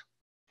trust.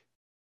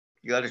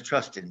 You got to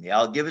trust in me.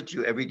 I'll give it to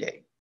you every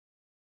day.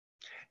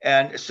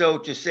 And so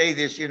to say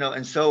this,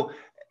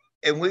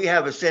 and we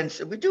have a sense,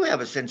 we do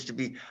have a sense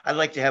I'd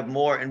like to have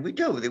more, and we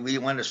do, that we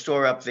want to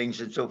store up things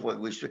and so forth.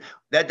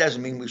 That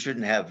doesn't mean we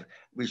shouldn't have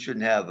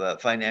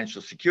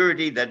financial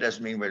security. That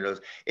doesn't mean we're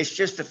those. It's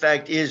just the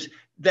fact is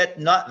that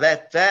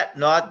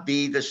not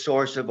be the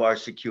source of our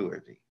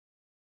security.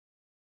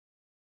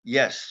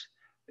 Yes,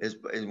 is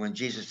when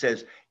Jesus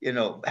says,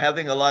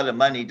 having a lot of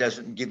money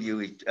doesn't give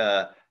you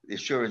the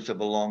assurance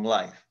of a long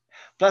life.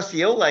 Plus,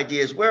 the old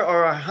idea is, where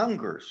are our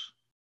hungers?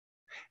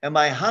 Am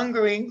I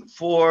hungering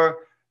for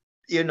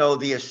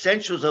the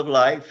essentials of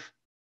life?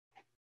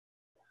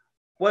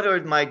 What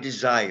are my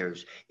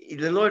desires?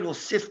 The Lord will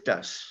sift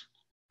us.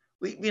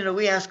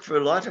 We ask for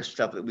a lot of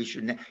stuff that we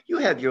shouldn't. You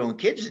have your own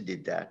kids that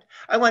did that.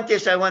 I want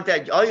this, I want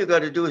that. All you got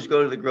to do is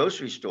go to the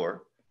grocery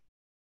store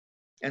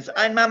and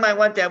say, Mom, I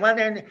want that. I want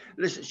that. And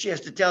listen, she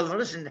has to tell them,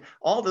 listen,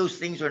 all those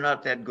things are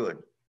not that good.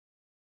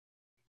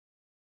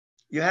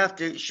 You have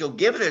to, she'll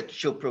give it,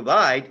 she'll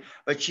provide,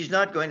 but she's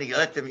not going to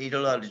let them eat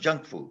a lot of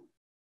junk food.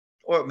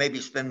 Or maybe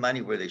spend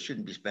money where they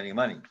shouldn't be spending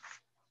money.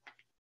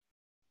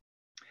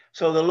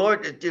 So the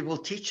Lord will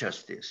teach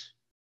us this.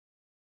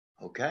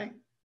 Okay?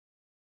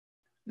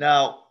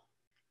 Now,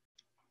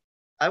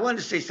 I want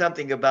to say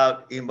something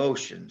about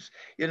emotions.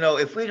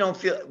 If we don't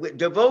feel,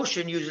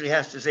 devotion usually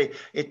has to say,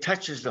 it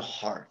touches the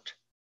heart.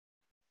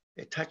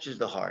 It touches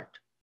the heart.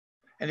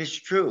 And it's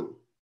true.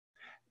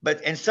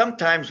 And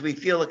sometimes we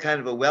feel a kind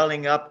of a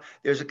welling up.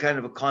 There's a kind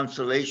of a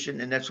consolation,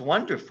 and that's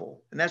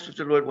wonderful. And that's what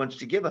the Lord wants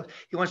to give us.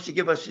 He wants to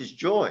give us his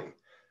joy.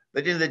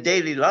 But in the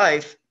daily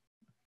life,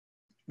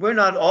 we're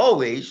not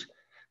always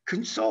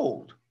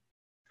consoled.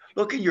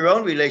 Look in your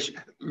own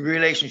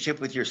relationship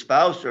with your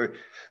spouse or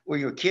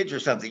your kids or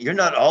something. You're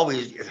not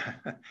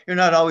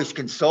always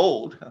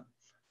consoled.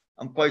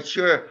 I'm quite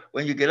sure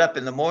when you get up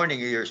in the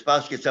morning or your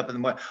spouse gets up in the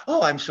morning,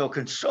 oh, I'm so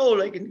consoled.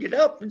 I can get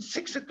up at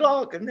 6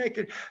 o'clock and they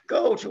can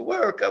go to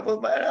work. I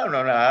don't know.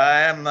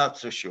 I'm not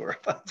so sure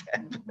about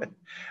that.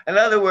 In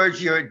other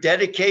words, your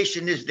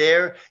dedication is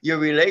there. Your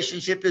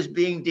relationship is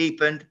being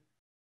deepened.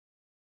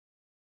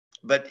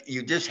 But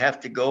you just have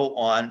to go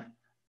on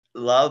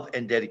love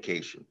and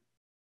dedication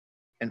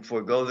and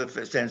forego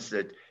the sense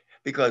that,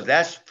 because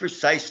that's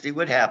precisely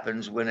what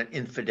happens when an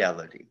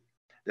infidelity.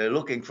 They're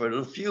looking for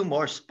a few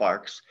more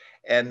sparks,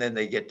 and then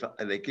they get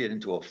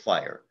into a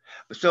fire.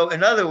 So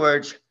in other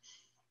words,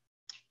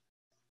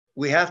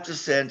 we have to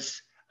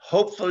sense,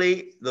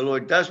 hopefully the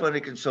Lord does want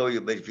to console you,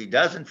 but if he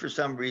doesn't for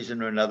some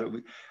reason or another,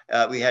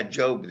 we had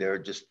Job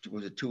there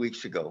was it 2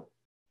 weeks ago.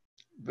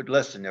 Good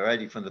lesson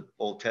already from the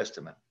Old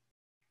Testament.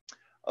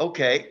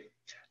 Okay,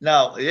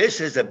 now this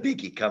is a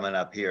biggie coming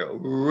up here,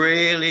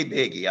 really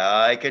biggie.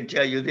 I can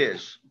tell you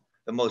this,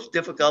 the most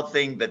difficult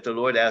thing that the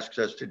Lord asks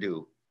us to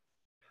do.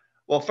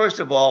 Well, first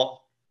of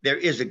all, there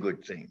is a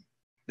good thing.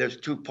 There's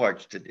 2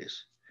 parts to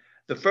this.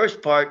 The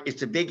first part,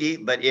 it's a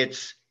biggie, but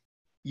it's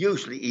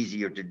usually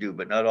easier to do,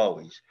 but not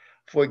always.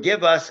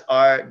 Forgive us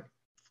our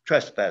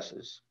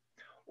trespasses,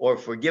 or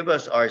forgive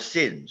us our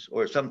sins,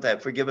 or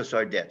sometimes forgive us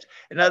our debts.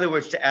 In other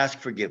words, to ask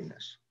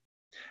forgiveness.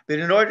 But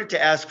in order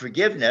to ask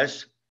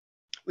forgiveness,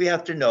 we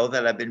have to know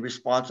that I've been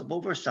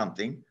responsible for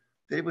something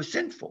that was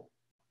sinful.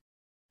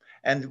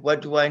 And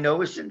what do I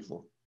know is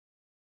sinful?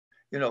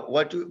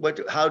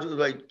 How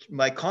do I,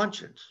 my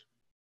conscience?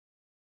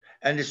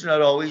 And it's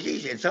not always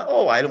easy. It's not,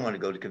 oh, I don't want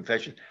to go to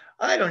confession.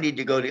 I don't need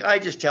to go to, I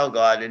just tell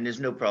God and there's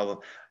no problem.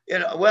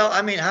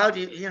 How do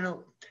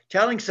you,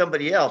 telling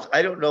somebody else,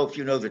 I don't know if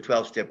you know the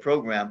 12-step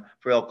program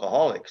for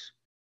alcoholics.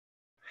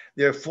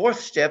 Their 4th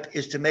step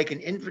is to make an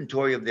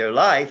inventory of their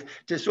life,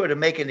 to sort of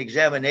make an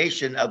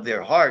examination of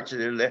their hearts.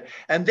 And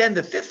then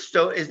the 5th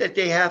step is that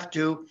they have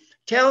to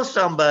tell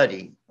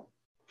somebody.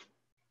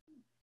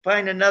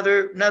 Find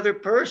another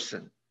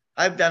person.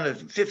 I've done a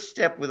 5th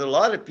step with a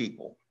lot of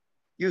people.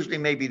 Usually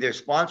maybe their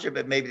sponsor,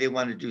 but maybe they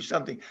want to do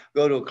something.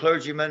 Go to a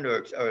clergyman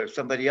or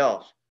somebody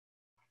else.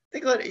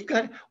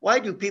 Why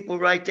do people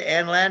write to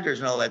Ann Landers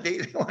and all that?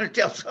 They want to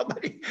tell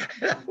somebody.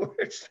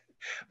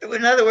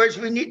 In other words,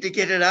 we need to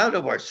get it out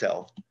of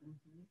ourselves.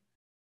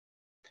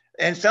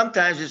 And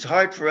sometimes it's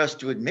hard for us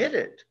to admit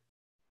it.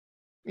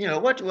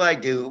 What do I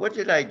do? What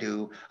did I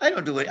do? I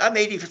don't do it. I'm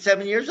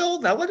 87 years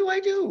old now. What do I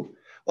do?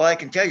 Well, I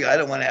can tell you, I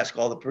don't want to ask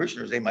all the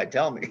parishioners. They might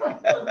tell me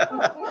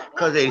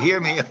because they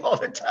hear me all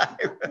the time.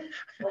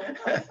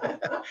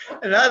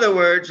 In other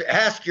words,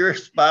 ask your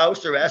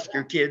spouse or ask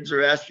your kids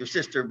or ask your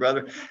sister or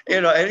brother,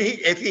 and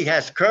if he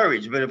has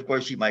courage, but of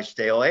course he might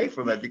stay away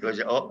from it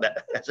because,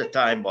 that's a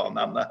time bomb.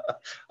 I'm not,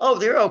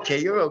 they're okay.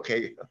 You're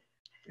okay.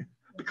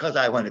 Because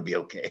I want to be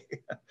okay.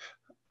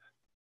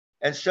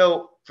 And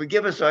so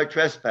forgive us our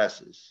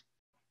trespasses.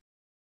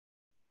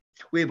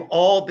 We've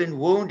all been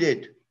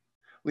wounded.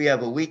 We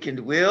have a weakened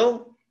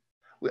will.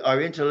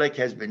 Our intellect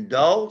has been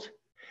dulled,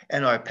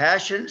 and our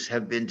passions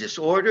have been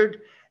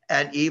disordered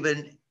and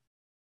even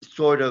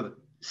sort of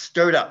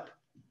stirred up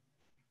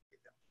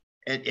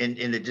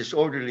in a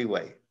disorderly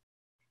way.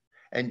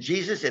 And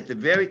Jesus, at the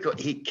very core,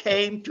 he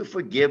came to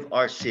forgive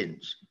our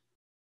sins.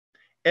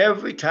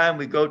 Every time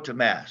we go to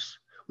Mass,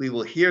 we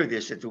will hear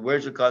this at the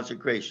words of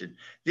consecration.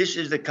 This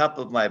is the cup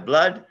of my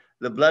blood,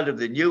 the blood of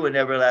the new and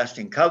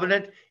everlasting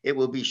covenant. It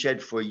will be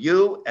shed for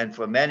you and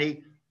for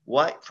many.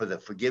 Why? For the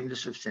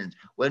forgiveness of sins.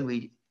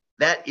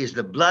 That is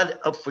the blood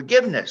of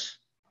forgiveness.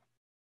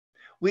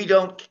 We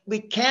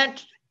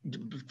can't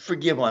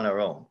forgive on our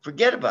own.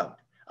 Forget about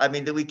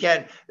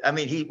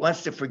it. He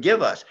wants to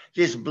forgive us.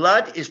 This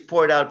blood is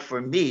poured out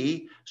for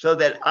me so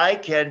that I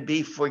can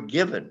be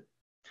forgiven.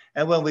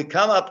 And when we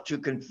come up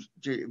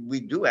we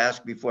do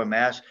ask before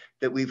Mass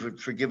that we would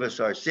forgive us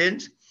our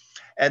sins.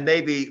 And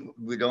maybe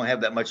we don't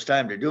have that much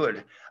time to do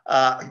it.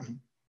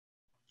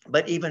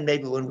 But even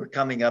maybe when we're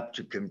coming up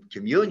to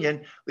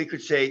communion, we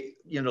could say,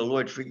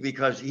 Lord,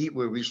 because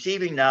we're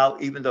receiving now,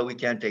 even though we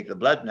can't take the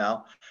blood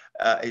now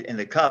in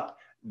the cup,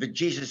 but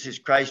Jesus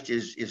Christ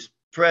is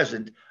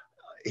present,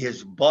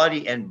 his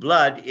body and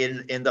blood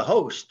in the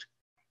host.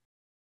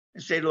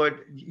 And say,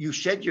 Lord, you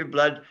shed your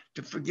blood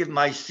to forgive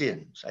my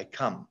sins. I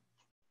come.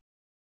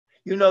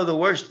 The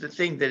worst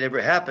thing that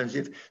ever happens,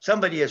 if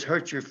somebody has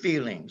hurt your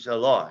feelings a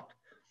lot,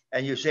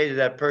 and you say to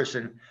that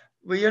person,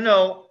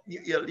 well,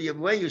 the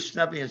way you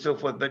snub me and so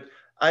forth, but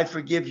I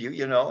forgive you,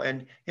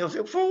 and he'll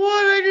say, for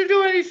what? I didn't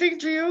do anything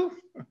to you.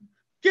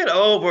 Get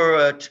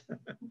over it.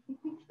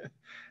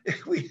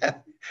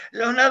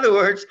 In other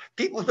words,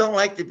 people don't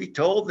like to be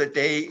told that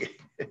they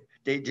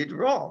did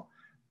wrong.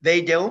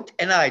 They don't,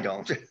 and I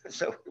don't.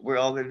 So we're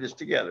all in this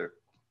together.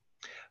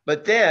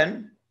 But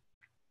then,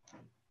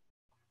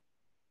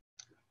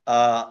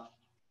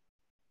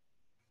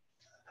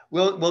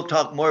 we'll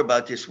talk more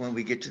about this when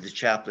we get to the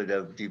chaplet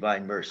of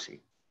divine mercy.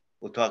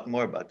 We'll talk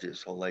more about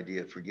this whole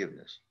idea of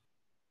forgiveness.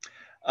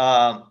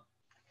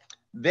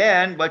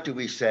 Then what do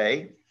we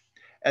say?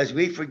 As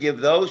we forgive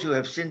those who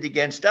have sinned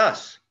against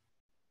us.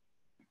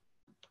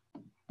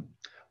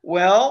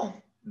 Well,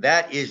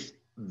 that is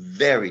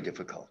very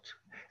difficult,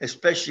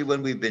 especially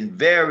when we've been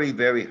very,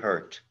 very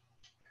hurt.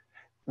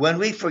 When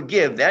we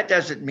forgive, that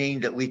doesn't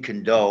mean that we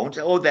condone.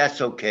 Oh, that's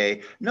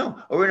okay.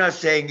 No, or we're not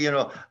saying,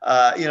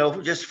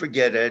 just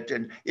forget it.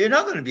 And you're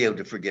not going to be able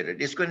to forget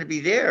it. It's going to be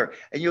there.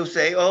 And you'll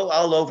say, oh,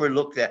 I'll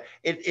overlook that.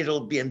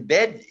 It'll be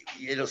embedded.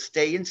 It'll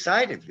stay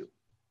inside of you.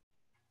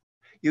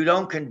 You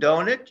don't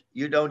condone it.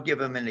 You don't give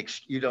him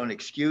you don't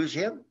excuse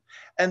him.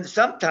 And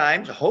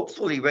sometimes,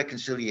 hopefully,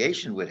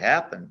 reconciliation would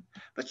happen,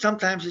 but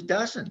sometimes it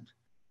doesn't.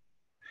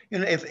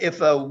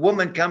 If a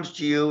woman comes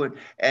to you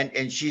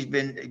and she's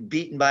been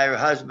beaten by her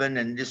husband,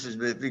 and this has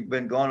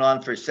been going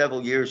on for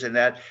several years, and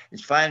that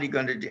it's finally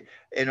going to,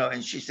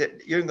 and she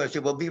said, you're going to say,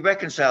 well, be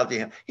reconciled to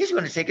him. He's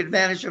going to take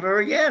advantage of her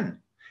again.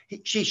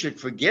 She should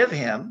forgive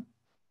him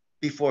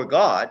before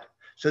God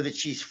so that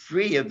she's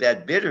free of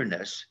that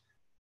bitterness,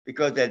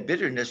 because that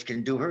bitterness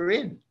can do her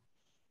in.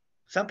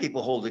 Some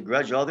people hold a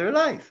grudge all their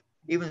life,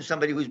 even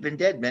somebody who's been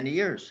dead many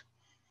years.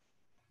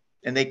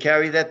 And they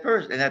carry that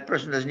person, and that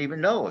person doesn't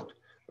even know it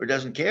or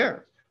doesn't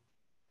care.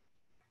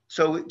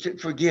 So to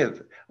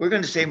forgive. We're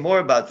going to say more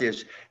about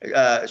this.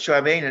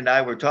 Charmaine and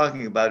I were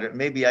talking about it.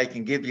 Maybe I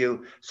can give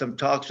you some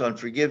talks on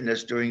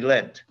forgiveness during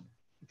Lent,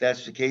 if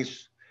that's the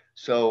case.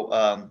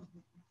 So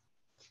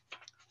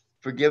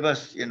forgive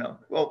us,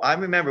 Well, I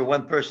remember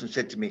one person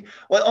said to me,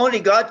 well,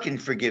 only God can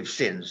forgive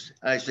sins.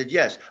 And I said,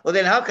 yes. Well,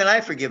 then how can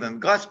I forgive him?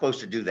 God's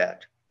supposed to do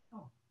that.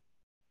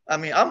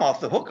 I'm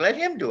off the hook. Let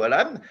him do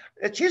it.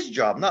 It's his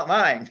job, not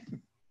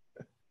mine.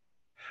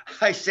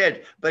 I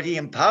said, but he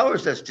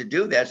empowers us to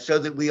do that so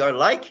that we are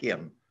like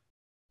him.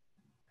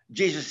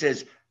 Jesus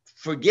says,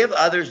 forgive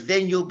others,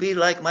 then you'll be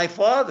like my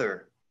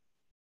Father.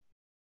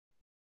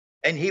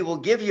 And he will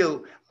give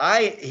you,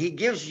 he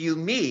gives you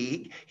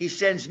me, he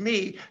sends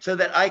me so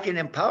that I can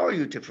empower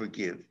you to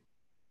forgive.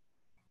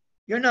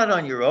 You're not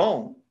on your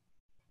own.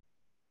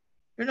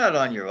 You're not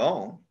on your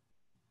own.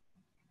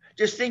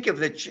 Just think of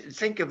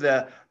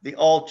the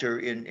altar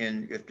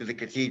in the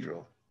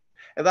cathedral.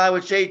 If I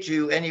would say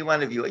to any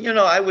one of you,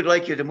 I would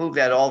like you to move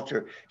that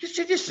altar. You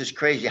say, this is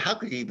crazy. How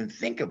could you even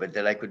think of it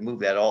that I could move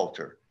that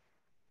altar?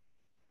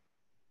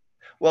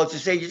 Well, to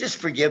say you just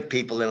forgive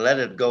people and let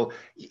it go,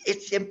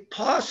 it's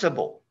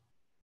impossible.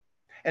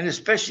 And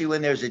especially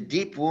when there's a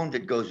deep wound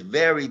that goes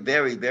very,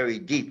 very, very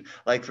deep,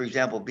 like, for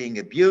example, being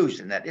abused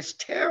and that, it's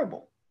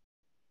terrible.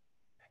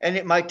 And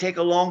it might take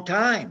a long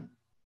time,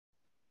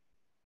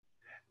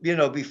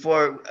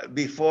 before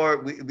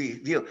we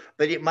feel,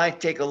 but it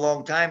might take a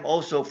long time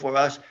also for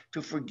us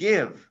to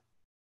forgive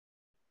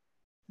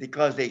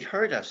because they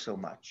hurt us so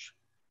much,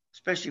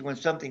 especially when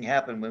something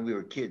happened when we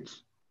were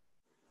kids.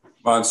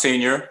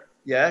 Monsignor?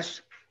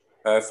 Yes?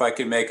 If I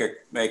could make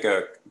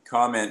a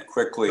comment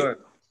quickly.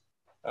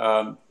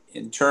 Sure.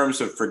 In terms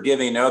of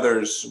forgiving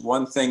others,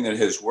 one thing that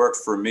has worked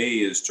for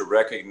me is to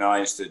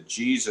recognize that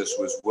Jesus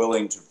was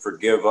willing to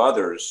forgive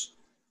others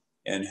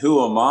And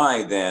who am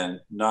I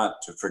then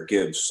not to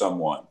forgive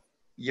someone?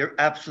 You're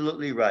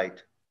absolutely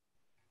right.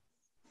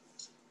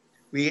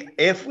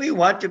 If we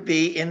want to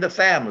be in the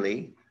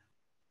family,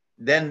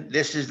 then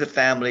this is the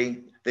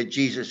family that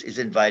Jesus is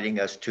inviting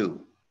us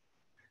to.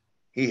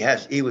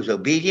 He was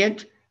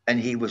obedient and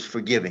he was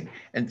forgiving.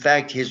 In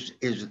fact,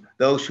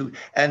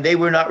 they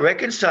were not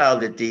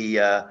reconciled at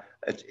the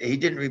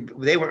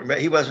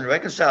he wasn't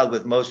reconciled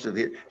with most of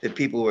the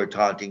people who were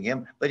taunting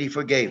him, but he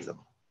forgave them.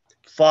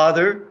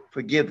 Father,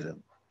 forgive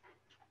them.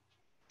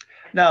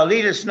 Now,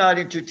 lead us not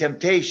into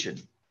temptation.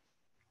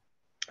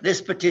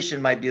 This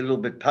petition might be a little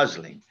bit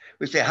puzzling.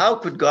 We say, how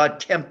could God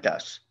tempt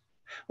us?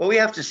 Well, we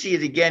have to see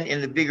it again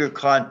in the bigger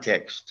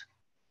context.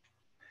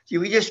 See,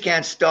 we just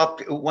can't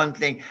stop one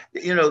thing.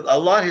 You know, a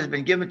lot has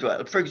been given to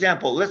us. For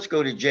example, let's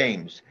go to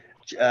James,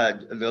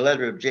 the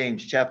letter of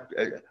James,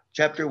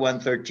 chapter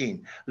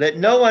 1:13. Let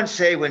no one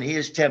say when he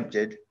is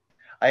tempted,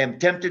 I am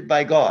tempted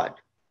by God.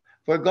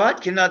 For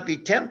God cannot be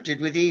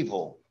tempted with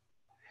evil,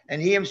 and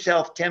he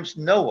himself tempts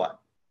no one.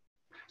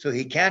 So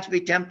he can't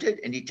be tempted,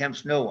 and he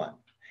tempts no one.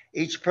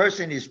 Each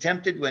person is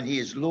tempted when he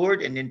is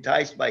lured and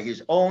enticed by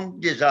his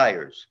own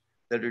desires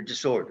that are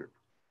disordered.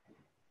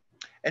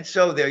 And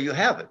so there you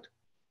have it.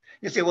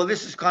 You say, well,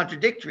 this is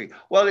contradictory.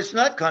 Well, it's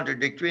not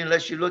contradictory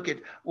unless you look at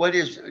what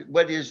does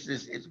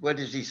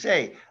he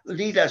say?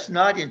 Lead us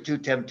not into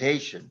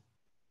temptation.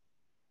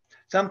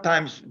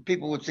 Sometimes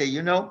people would say,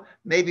 you know,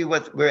 maybe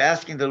what we're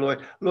asking the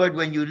Lord, Lord,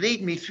 when you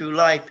lead me through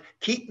life,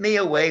 keep me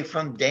away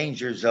from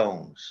danger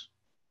zones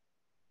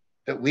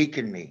that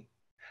weaken me.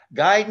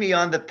 Guide me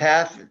on the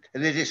path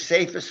that is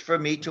safest for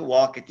me to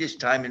walk at this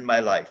time in my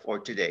life or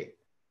today.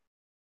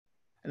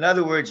 In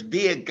other words,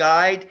 be a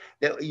guide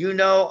that, you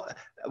know,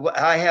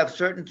 I have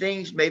certain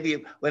things,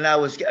 maybe when I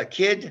was a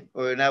kid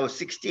or when I was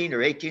 16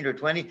 or 18 or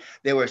 20,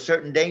 there were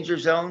certain danger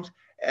zones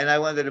and I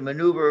wanted to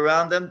maneuver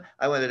around them.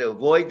 I wanted to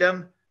avoid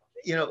them.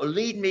 You know,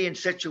 lead me in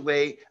such a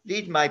way,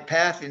 lead my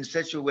path in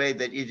such a way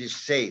that it is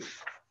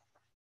safe.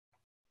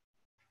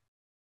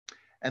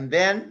 And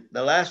then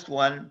the last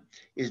one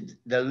is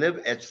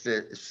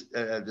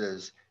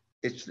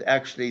it's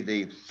actually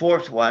the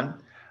fourth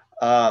one.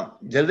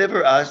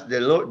 Deliver us,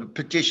 the Lord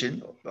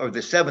petition, or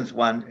the seventh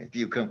one, if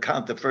you can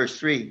count the first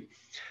three.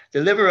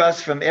 Deliver us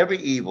from every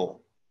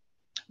evil.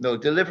 No,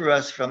 deliver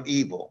us from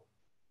evil.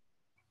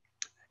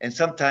 And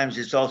sometimes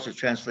it's also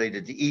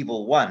translated the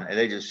evil one, and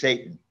that is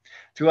Satan.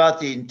 Throughout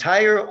the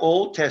entire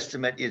Old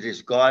Testament, it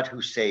is God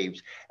who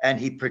saves, and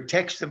he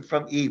protects them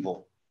from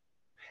evil.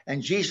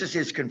 And Jesus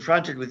is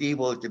confronted with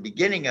evil at the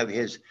beginning of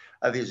his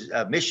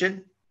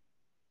mission,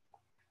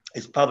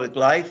 his public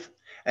life.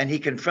 And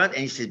he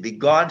says,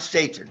 begone,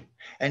 Satan.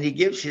 And he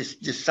gives his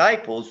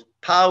disciples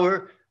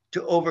power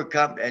to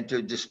overcome and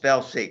to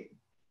dispel Satan.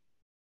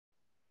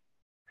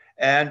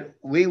 And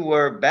we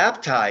were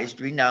baptized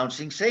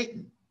renouncing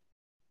Satan.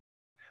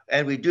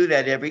 And we do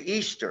that every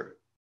Easter.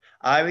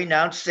 I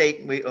renounce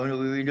Satan. We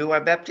renew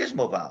our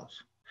baptismal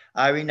vows.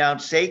 I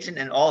renounce Satan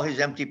and all his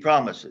empty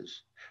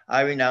promises.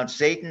 I renounce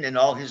Satan and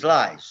all his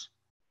lies.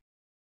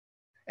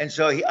 And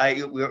so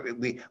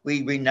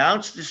we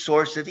renounce the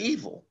source of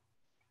evil.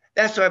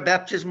 That's our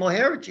baptismal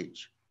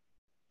heritage.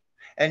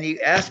 And he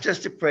asked us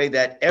to pray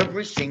that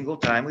every single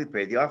time we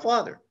pray the Our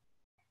Father.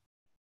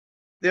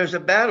 There's a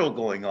battle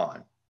going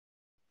on.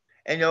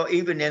 And, you know,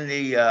 even in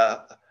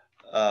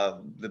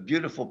the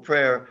beautiful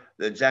prayer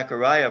that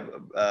Zechariah,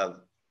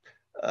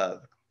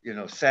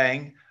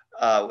 sang,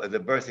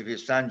 the birth of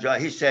his son, John,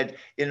 he said,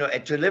 you know,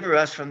 deliver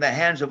us from the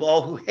hands of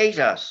all who hate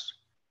us.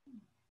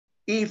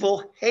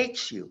 Evil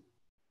hates you,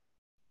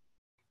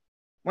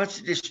 wants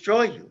to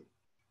destroy you.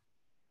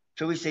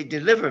 So we say,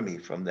 deliver me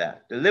from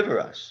that. Deliver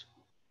us.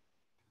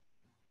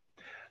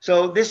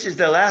 So this is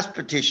the last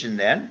petition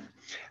then.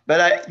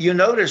 But you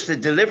notice the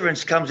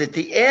deliverance comes at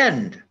the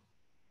end.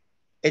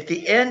 At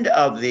the end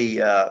of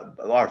the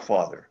Our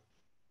Father.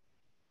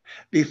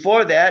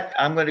 Before that,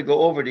 I'm going to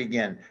go over it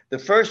again. The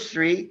first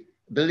three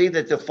believe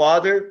that the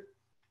Father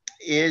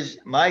is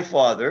my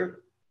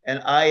Father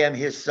and I am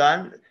his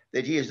Son,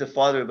 that he is the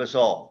Father of us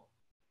all.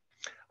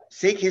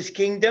 Seek his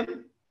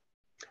kingdom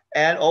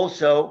and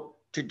also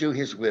to do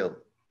his will,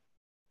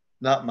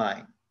 not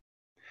mine.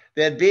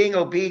 Then being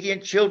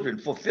obedient children,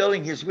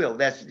 fulfilling his will.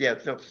 That's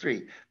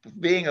three.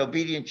 Being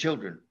obedient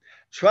children.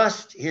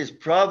 Trust his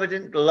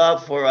provident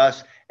love for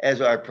us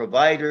as our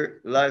provider.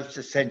 Love's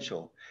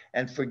essential.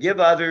 And forgive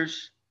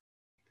others.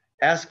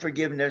 Ask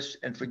forgiveness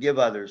and forgive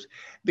others.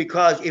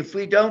 Because if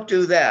we don't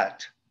do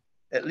that,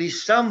 at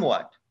least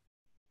somewhat,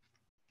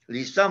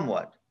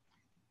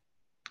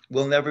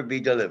 we'll never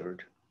be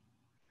delivered.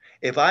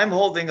 If I'm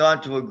holding on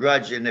to a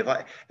grudge, and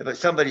if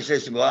somebody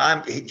says to me, well, I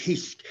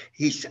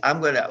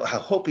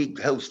hope he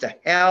goes to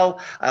hell.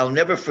 I'll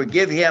never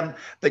forgive him.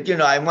 But, you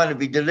know, I want to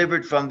be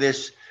delivered from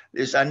this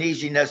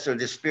uneasiness or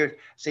this spirit.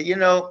 Say, you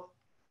know,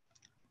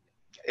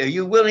 are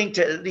you willing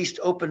to at least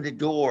open the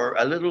door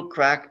a little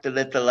crack to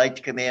let the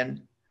light come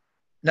in?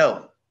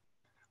 No.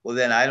 Well,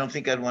 then I don't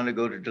think I'd want to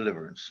go to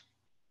deliverance,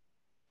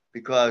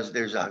 because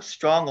there's a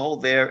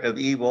stronghold there of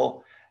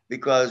evil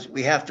because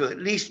we have to at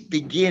least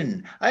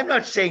begin. I'm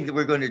not saying that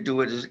we're going to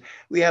do it.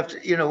 We have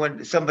to, you know,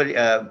 when somebody,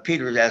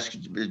 Peter asked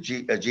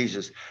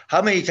Jesus,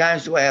 how many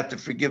times do I have to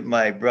forgive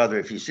my brother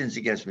if he sins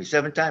against me?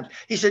 7 times?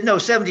 He said, no,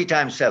 70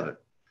 times 7.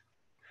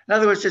 In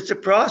other words, it's a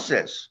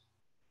process.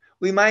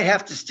 We might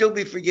have to still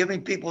be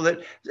forgiving people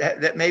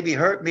that maybe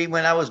hurt me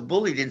when I was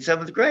bullied in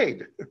 7th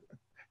grade.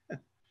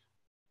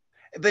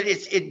 But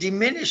it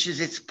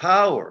diminishes its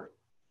power.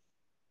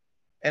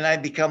 And I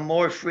become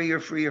more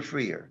freer.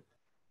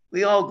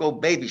 We all go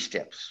baby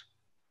steps.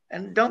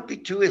 And don't be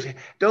too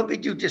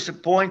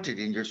disappointed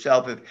in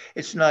yourself if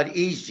it's not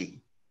easy.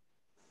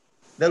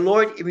 The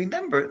Lord,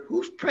 remember,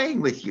 who's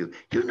praying with you?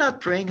 You're not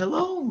praying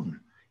alone.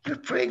 You're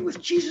praying with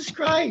Jesus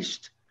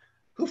Christ,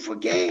 who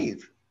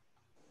forgave.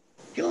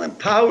 He'll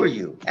empower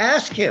you.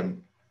 Ask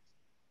him.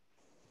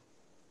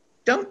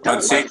 Don't.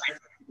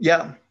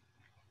 Yeah.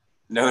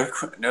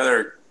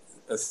 Another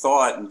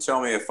thought, and tell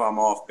me if I'm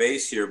off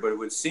base here, but it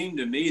would seem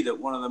to me that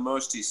one of the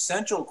most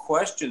essential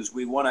questions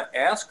we want to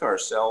ask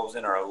ourselves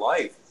in our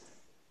life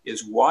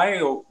is why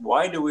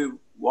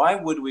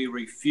would we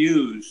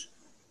refuse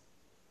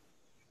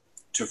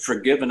to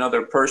forgive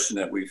another person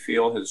that we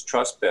feel has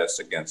trespassed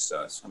against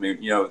us? I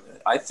mean, you know,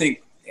 I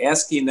think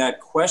asking that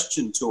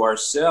question to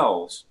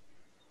ourselves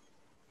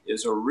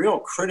is a real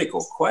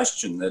critical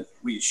question that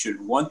we should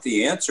want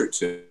the answer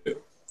to.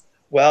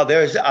 Well,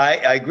 I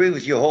agree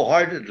with you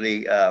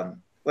wholeheartedly.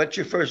 What's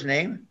your first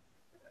name?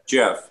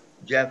 Jeff.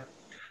 Jeff.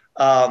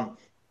 I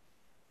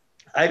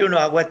don't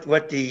know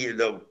what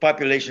the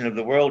population of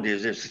the world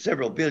is. There's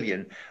several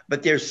billion,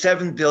 but there's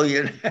 7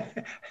 billion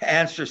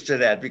answers to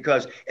that,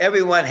 because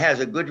everyone has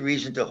a good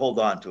reason to hold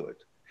on to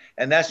it.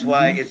 And that's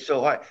why it's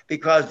so hard,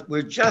 because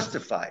we're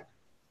justified.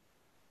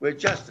 We're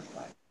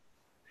justified.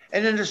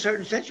 And in a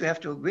certain sense, you have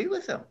to agree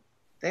with them.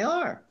 They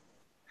are.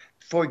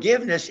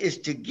 Forgiveness is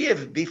to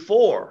give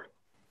before.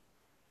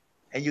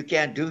 And you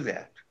can't do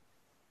that.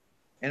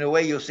 In a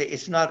way, you'll say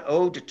it's not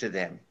owed to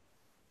them.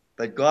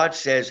 But God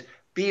says,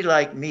 be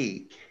like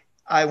me.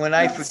 When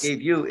I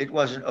forgave you, it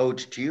wasn't owed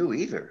to you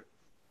either.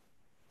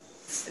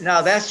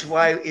 Now, that's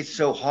why it's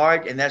so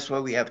hard, and that's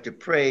why we have to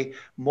pray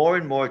more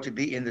and more to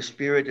be in the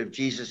spirit of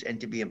Jesus and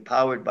to be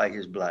empowered by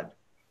his blood.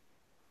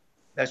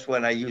 That's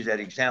when I use that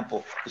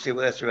example. You say,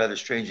 well, that's a rather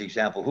strange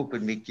example. Who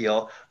could meet the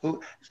all?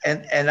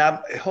 And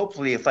I'm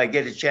hopefully, if I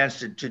get a chance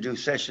to do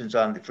sessions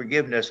on the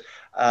forgiveness,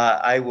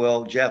 I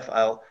will, Jeff.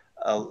 I'll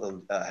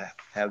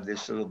have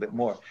this a little bit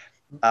more.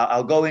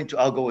 I'll go into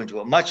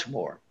it much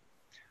more.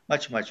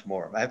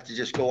 I have to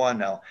just go on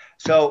now.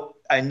 So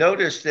I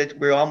noticed that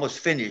we're almost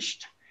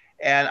finished,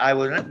 and I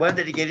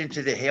wanted to get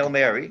into the Hail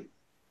Mary.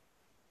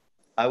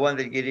 I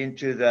wanted to get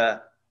into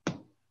the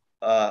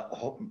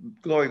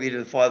glory be to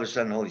the Father,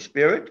 Son, and Holy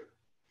Spirit.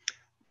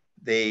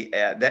 We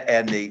did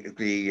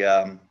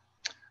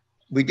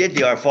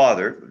the Our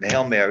Father, the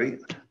Hail Mary,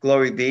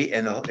 glory be,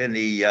 and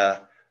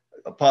the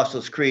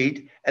Apostles'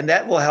 Creed, and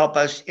that will help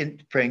us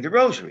in praying the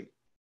Rosary.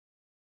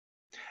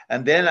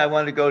 And then I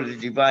want to go to the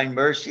Divine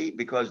Mercy,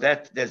 because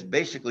that's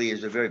basically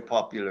is a very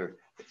popular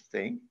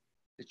thing,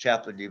 the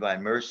Chaplet of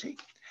Divine Mercy,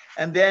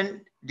 and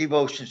then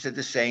devotions to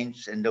the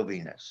saints and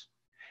novenas,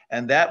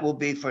 and that will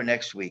be for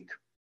next week.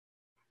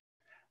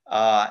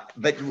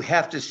 But we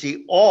have to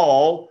see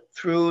all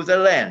through the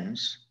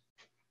lens,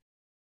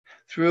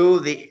 through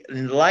the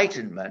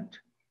enlightenment,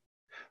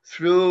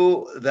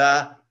 through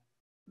the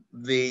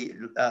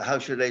how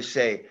should I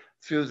say,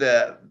 through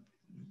the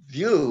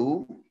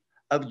view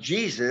of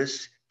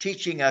Jesus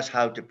teaching us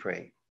how to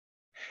pray.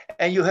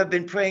 And you have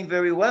been praying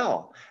very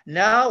well.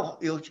 Now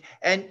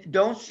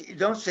don't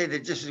say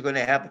that this is going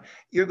to happen.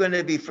 You're going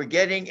to be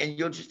forgetting, and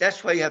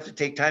that's why you have to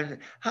take time.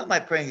 How am I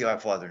praying the Our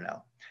Father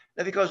now?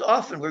 Because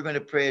often we're going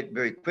to pray it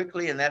very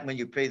quickly, and that when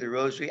you pray the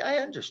Rosary, I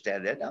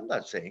understand that. I'm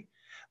not saying,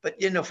 but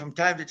from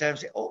time to time,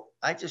 say, oh,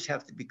 I just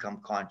have to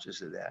become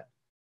conscious of that.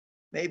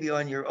 Maybe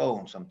on your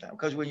own sometime,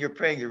 because when you're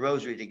praying the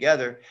Rosary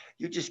together,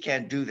 you just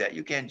can't do that.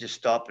 You can't just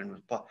stop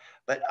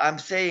but I'm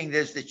saying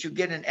this, that you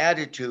get an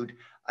attitude.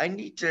 I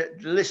need to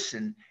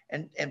listen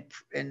and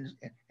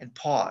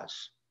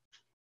pause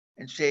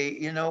and say,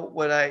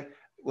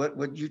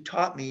 what you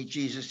taught me,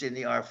 Jesus, in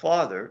the Our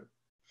Father.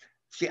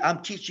 See,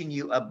 I'm teaching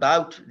you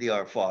about the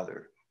Our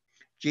Father.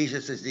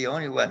 Jesus is the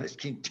only one that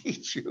can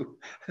teach you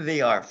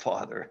the Our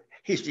Father.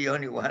 He's the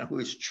only one who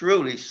is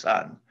truly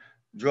Son,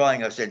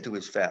 drawing us into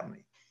his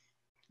family.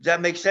 Does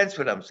that make sense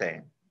what I'm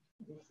saying?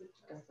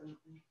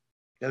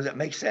 Does that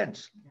make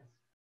sense?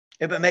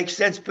 If it makes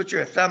sense, put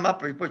your thumb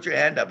up or put your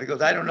hand up,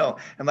 because I don't know,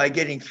 am I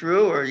getting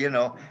through or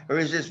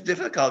is this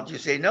difficult? You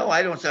say, no,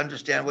 I don't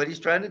understand what he's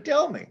trying to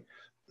tell me.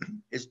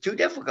 It's too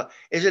difficult.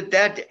 Is it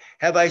that?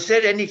 Have I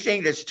said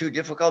anything that's too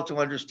difficult to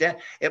understand?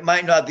 It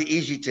might not be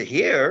easy to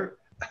hear,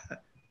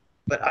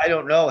 but I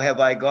don't know.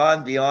 Have I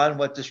gone beyond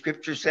what the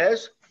scripture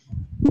says?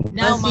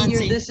 No,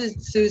 Monsignor, this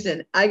is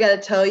Susan. I got to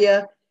tell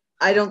you,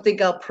 I don't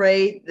think I'll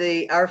pray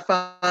the Our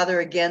Father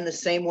again the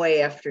same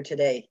way after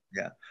today.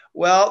 Yeah.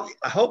 Well,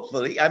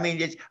 hopefully. I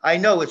mean, I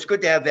know it's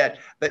good to have that,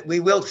 but we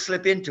will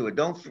slip into it.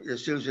 Don't,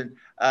 Susan.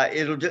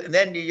 It'll do. And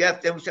then you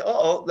have to say,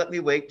 "Oh, let me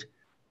wait."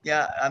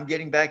 Yeah, I'm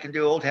getting back into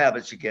old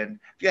habits again.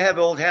 If you have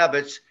old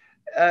habits,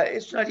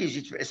 it's not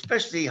easy to,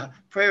 especially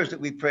prayers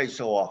that we pray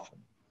so often,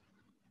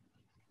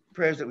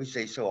 prayers that we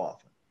say so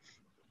often,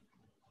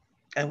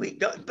 and we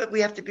don't. But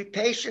we have to be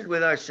patient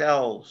with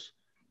ourselves.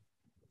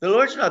 The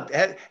Lord's not,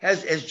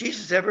 has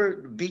Jesus ever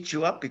beat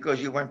you up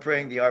because you weren't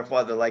praying the Our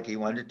Father like he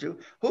wanted to?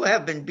 Who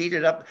have been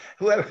beaten up?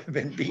 Whoever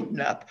been beaten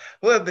up?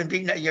 Who have been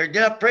beaten up? You're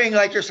not praying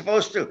like you're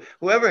supposed to.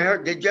 Whoever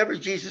heard, did you ever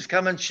Jesus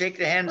come and shake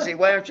the hand and say,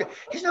 why aren't you?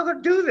 He's not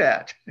going to do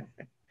that.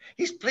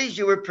 He's pleased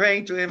you were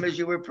praying to him as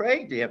you were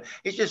praying to him.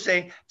 He's just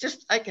saying,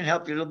 I can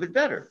help you a little bit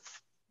better.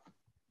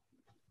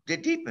 To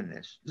deepen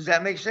this. Does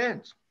that make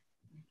sense?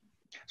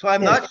 So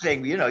I'm not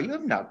saying, you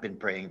have not been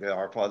praying the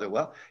Our Father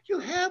well. You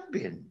have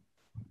been.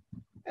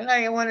 And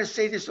I want to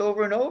say this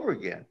over and over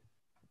again,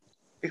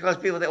 because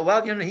people think,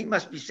 well, he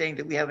must be saying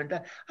that we haven't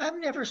done. I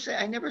never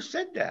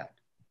said that.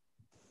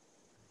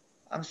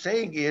 I'm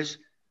saying is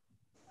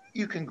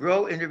you can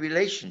grow in a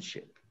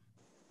relationship.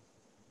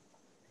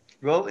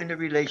 Grow in a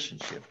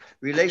relationship.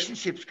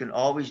 Relationships can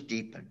always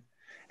deepen.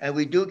 And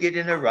we do get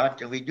in a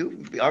rut, and we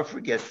are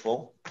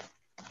forgetful.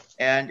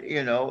 And,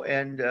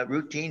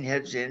 routine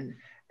heads in,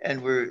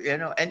 and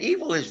and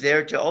evil is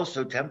there to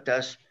also tempt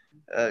us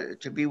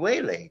to be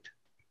waylaid.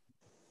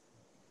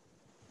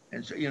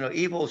 And so,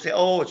 evil will say,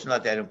 oh, it's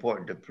not that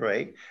important to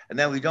pray. And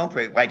then we don't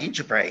pray. Why didn't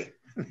you pray?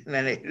 And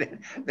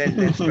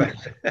then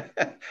starts. In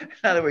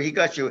other words, he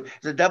got you.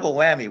 It's a double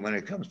whammy when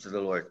it comes to the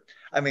Lord.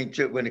 I mean,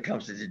 when it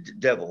comes to the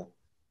devil.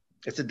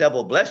 It's a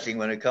double blessing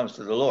when it comes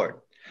to the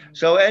Lord.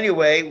 So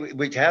anyway,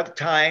 we have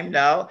time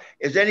now.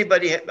 Is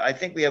anybody, I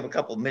think we have a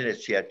couple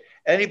minutes yet.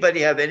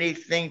 Anybody have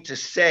anything to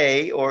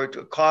say or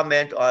to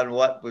comment on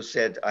what was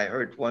said? I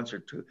heard once or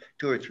two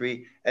or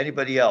three.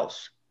 Anybody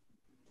else?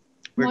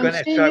 We're going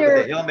to start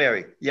with the Hail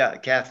Mary. Yeah,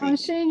 Kathy.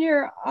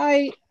 Monsignor,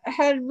 I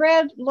had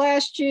read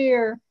last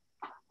year,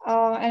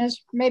 and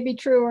it's maybe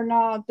true or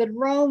not, that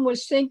Rome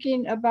was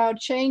thinking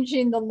about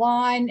changing the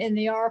line in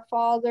the Our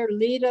Father,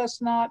 lead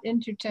us not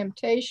into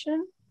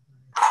temptation.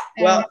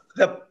 Well,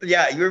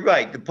 you're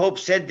right. The Pope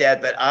said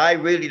that, but I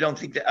really don't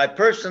think that. I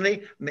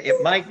personally,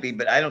 it might be,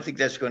 but I don't think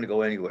that's going to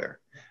go anywhere.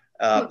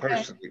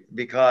 Personally,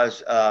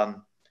 because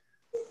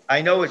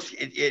I know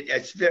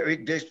it's very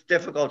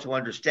difficult to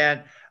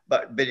understand.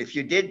 But if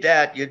you did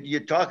that, you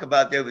talk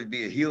about there would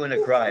be a hue and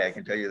a cry. I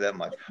can tell you that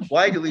much.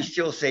 Why do we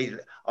still say,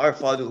 "Our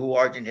Father who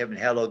art in heaven,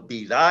 hallowed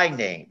be thy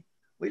name"?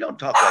 We don't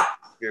talk like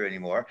here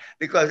anymore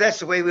because that's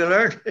the way we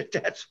learned it.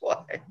 That's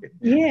why.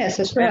 Yes,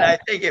 that's right. And I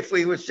think if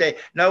we would say,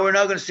 no, we're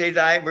not going to say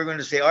thy, we're going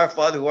to say, "Our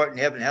Father who art in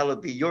heaven,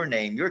 hallowed be your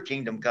name, your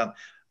kingdom come."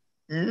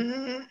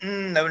 No.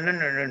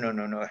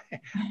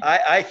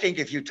 I think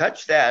if you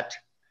touch that,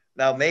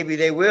 now maybe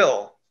they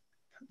will.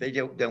 They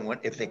don't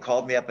want, if they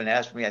called me up and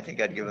asked me, I think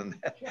I'd give them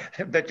that.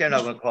 But they're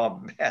not going to call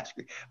them and ask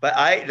me.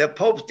 But the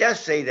Pope does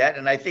say that,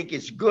 and I think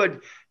it's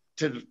good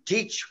to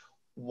teach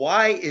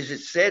why is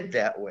it said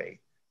that way.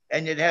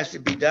 And it has to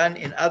be done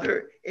in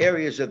other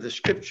areas of the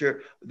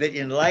scripture that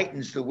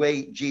enlightens the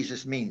way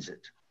Jesus means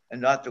it, and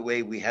not the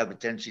way we have a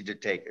tendency to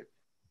take it.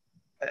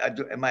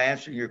 Am I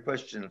answering your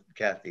question,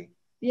 Kathy?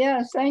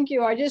 Yes, thank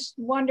you. I just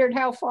wondered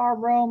how far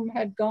Rome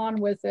had gone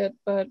with it,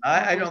 but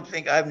I don't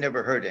think, I've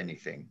never heard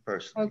anything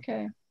personally.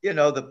 Okay.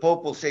 The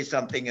Pope will say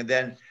something, and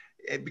then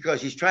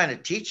because he's trying to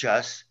teach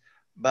us,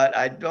 but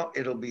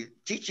it'll be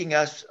teaching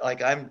us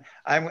like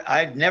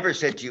I've never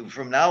said to you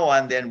from now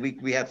on, then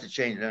we have to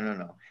change.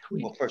 No.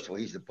 Well, first of all,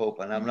 he's the Pope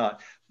and I'm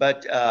not,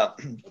 but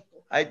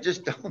I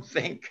just don't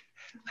think,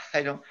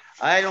 I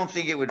don't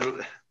think it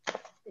would,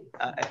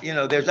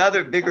 there's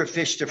other bigger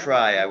fish to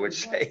fry, I would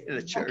say, in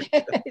the church.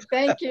 Okay,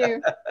 thank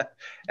you.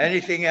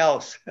 Anything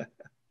else?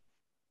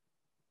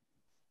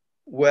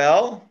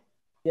 Well,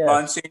 Yeah.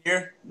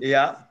 Monsignor?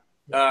 Yeah.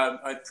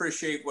 I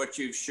appreciate what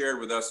you've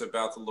shared with us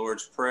about the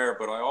Lord's Prayer,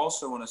 but I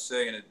also want to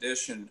say, in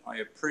addition, I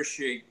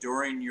appreciate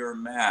during your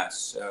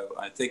Mass,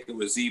 I think it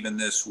was even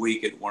this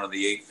week at one of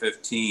the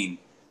 8:15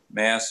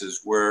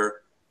 Masses, where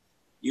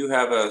you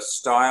have a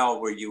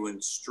style where you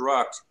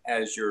instruct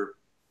as you're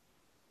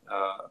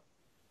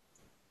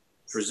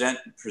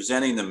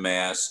presenting the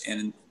Mass,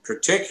 and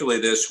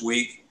particularly this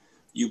week,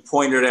 you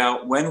pointed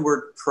out when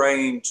we're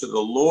praying to the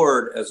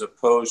Lord as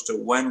opposed to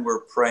when we're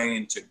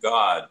praying to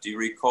God. Do you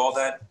recall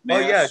that,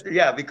 Mass? Oh,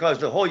 yeah, because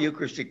the whole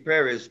Eucharistic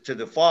prayer is to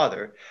the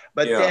Father.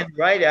 But then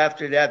right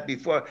after that,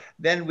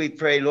 then we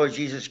pray, Lord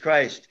Jesus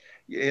Christ,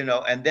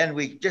 and then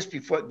we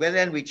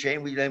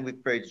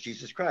pray to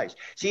Jesus Christ.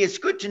 See, it's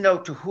good to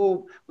know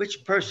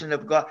which person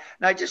of God.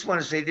 And I just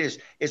want to say this,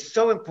 it's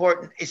so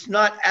important. It's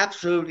not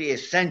absolutely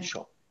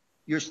essential.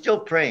 You're still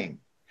praying.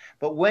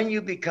 But when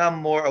you become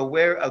more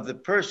aware of the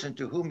person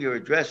to whom you're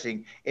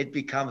addressing, it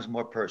becomes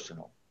more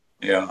personal.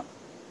 Yeah.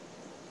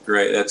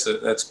 Great. That's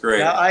great.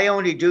 Now, I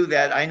only do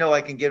that. I know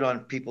I can get on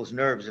people's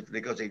nerves if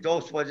they go say,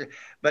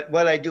 but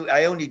what I do,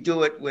 I only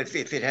do it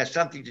if it has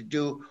something to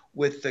do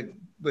with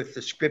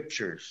the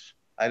scriptures.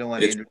 I don't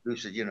want to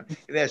introduce it.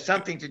 It has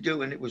something to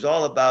do, and it was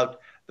all about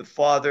the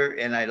Father.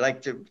 And I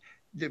like to,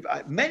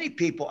 many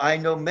people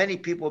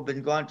have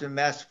been gone to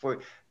Mass for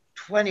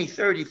 20,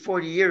 30,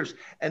 40 years,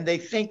 and they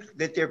think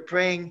that they're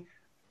praying,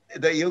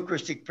 the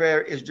Eucharistic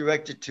prayer is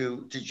directed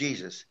to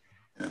Jesus.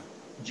 Yeah.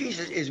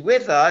 Jesus is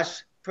with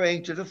us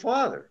praying to the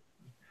Father.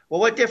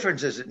 Well, what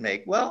difference does it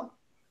make? Well,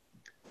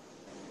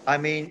 I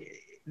mean,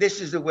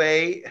 this is the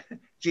way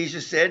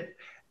Jesus said,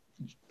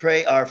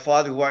 pray our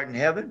Father who art in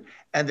heaven.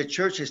 And the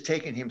church has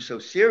taken him so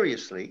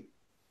seriously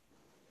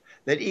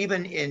that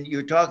even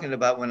you're talking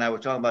about, when I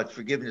was talking about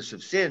forgiveness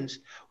of sins,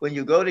 when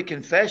you go to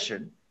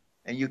confession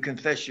and you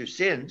confess your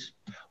sins,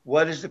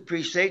 what does the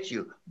priest say to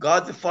you?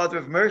 God, the Father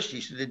of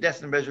mercies, through the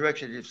death and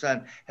resurrection of his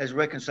Son, has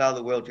reconciled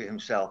the world to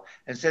himself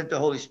and sent the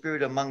Holy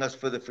Spirit among us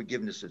for the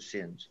forgiveness of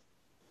sins.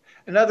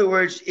 In other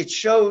words, it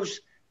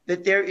shows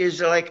that there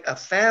is like a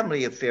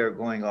family affair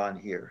going on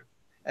here.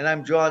 And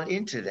I'm drawn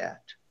into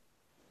that.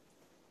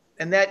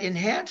 And that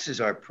enhances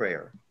our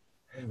prayer.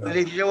 But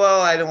if you say,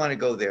 well, I don't want to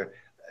go there,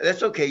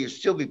 that's okay. You'll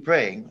still be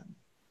praying.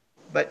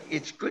 But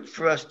it's good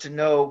for us to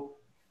know,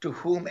 to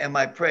whom am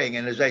I praying?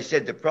 And as I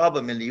said, the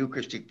problem in the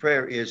Eucharistic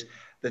prayer is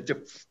that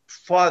the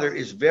Father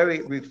is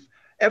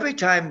every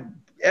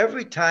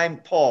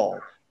time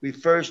Paul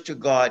refers to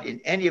God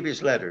in any of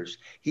his letters,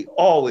 he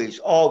always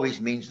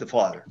means the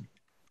Father.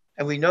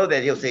 And we know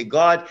that he'll say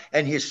God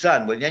and his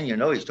Son. Well, then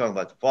he's talking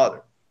about the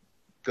Father.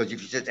 Because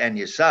if he says and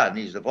his Son,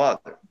 he's the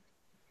Father.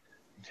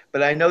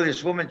 But I know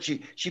this woman,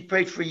 she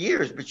prayed for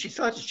years, but she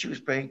thought that she was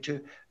praying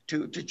to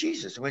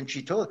Jesus. When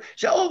she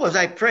said, oh, was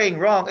I praying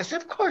wrong? I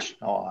said, of course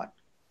not.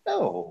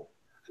 No,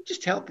 I'm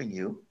just helping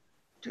you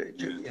to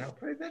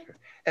pray better.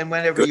 And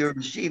whenever you're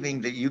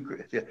receiving the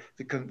Eucharist, go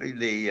to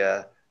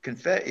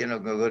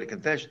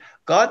confession.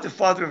 God, the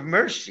Father of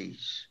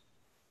mercies,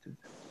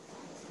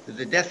 through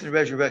the death and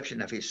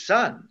resurrection of his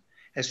Son,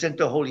 has sent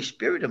the Holy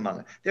Spirit among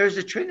us. There's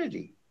the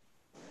Trinity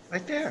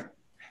right there.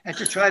 And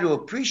to try to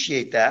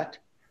appreciate that,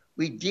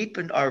 we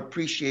deepen our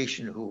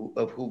appreciation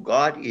of who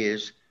God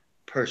is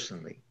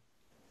personally.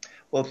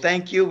 Well,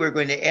 thank you. We're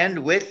going to end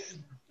with,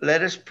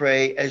 let us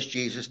pray as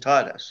Jesus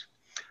taught us.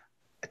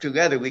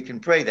 Together we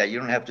can pray that. You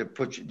don't have to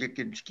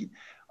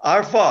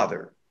our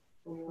Father,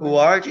 who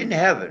art in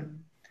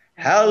heaven,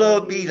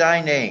 hallowed be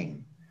thy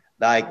name.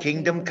 Thy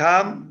kingdom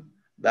come,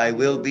 thy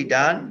will be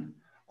done,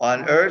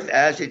 on earth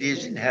as it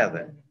is in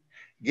heaven.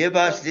 Give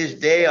us this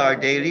day our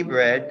daily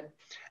bread,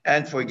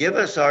 and forgive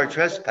us our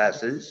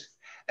trespasses,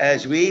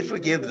 as we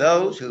forgive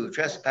those who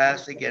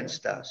trespass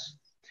against us.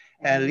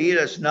 And lead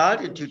us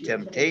not into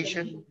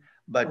temptation,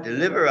 but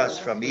deliver us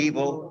from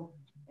evil.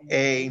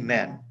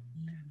 Amen.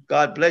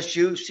 God bless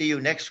you. See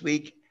you next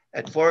week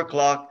at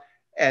 4:00,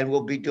 and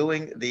we'll be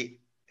doing the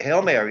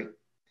Hail Mary.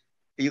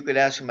 You could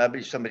ask somebody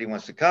if somebody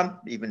wants to come,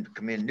 even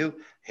come in new.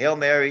 Hail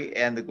Mary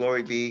and the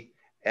Glory Be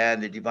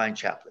and the Divine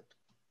Chaplet.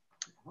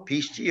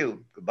 Peace to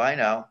you. Goodbye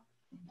now.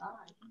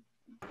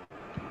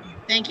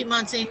 Thank you,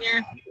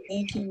 Monsignor.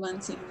 Thank you,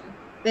 Monsignor.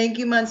 Thank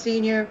you,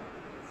 Monsignor.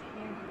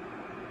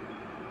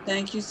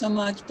 Thank you so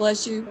much.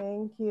 Bless you.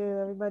 Thank you.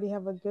 Everybody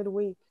have a good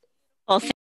week. Well,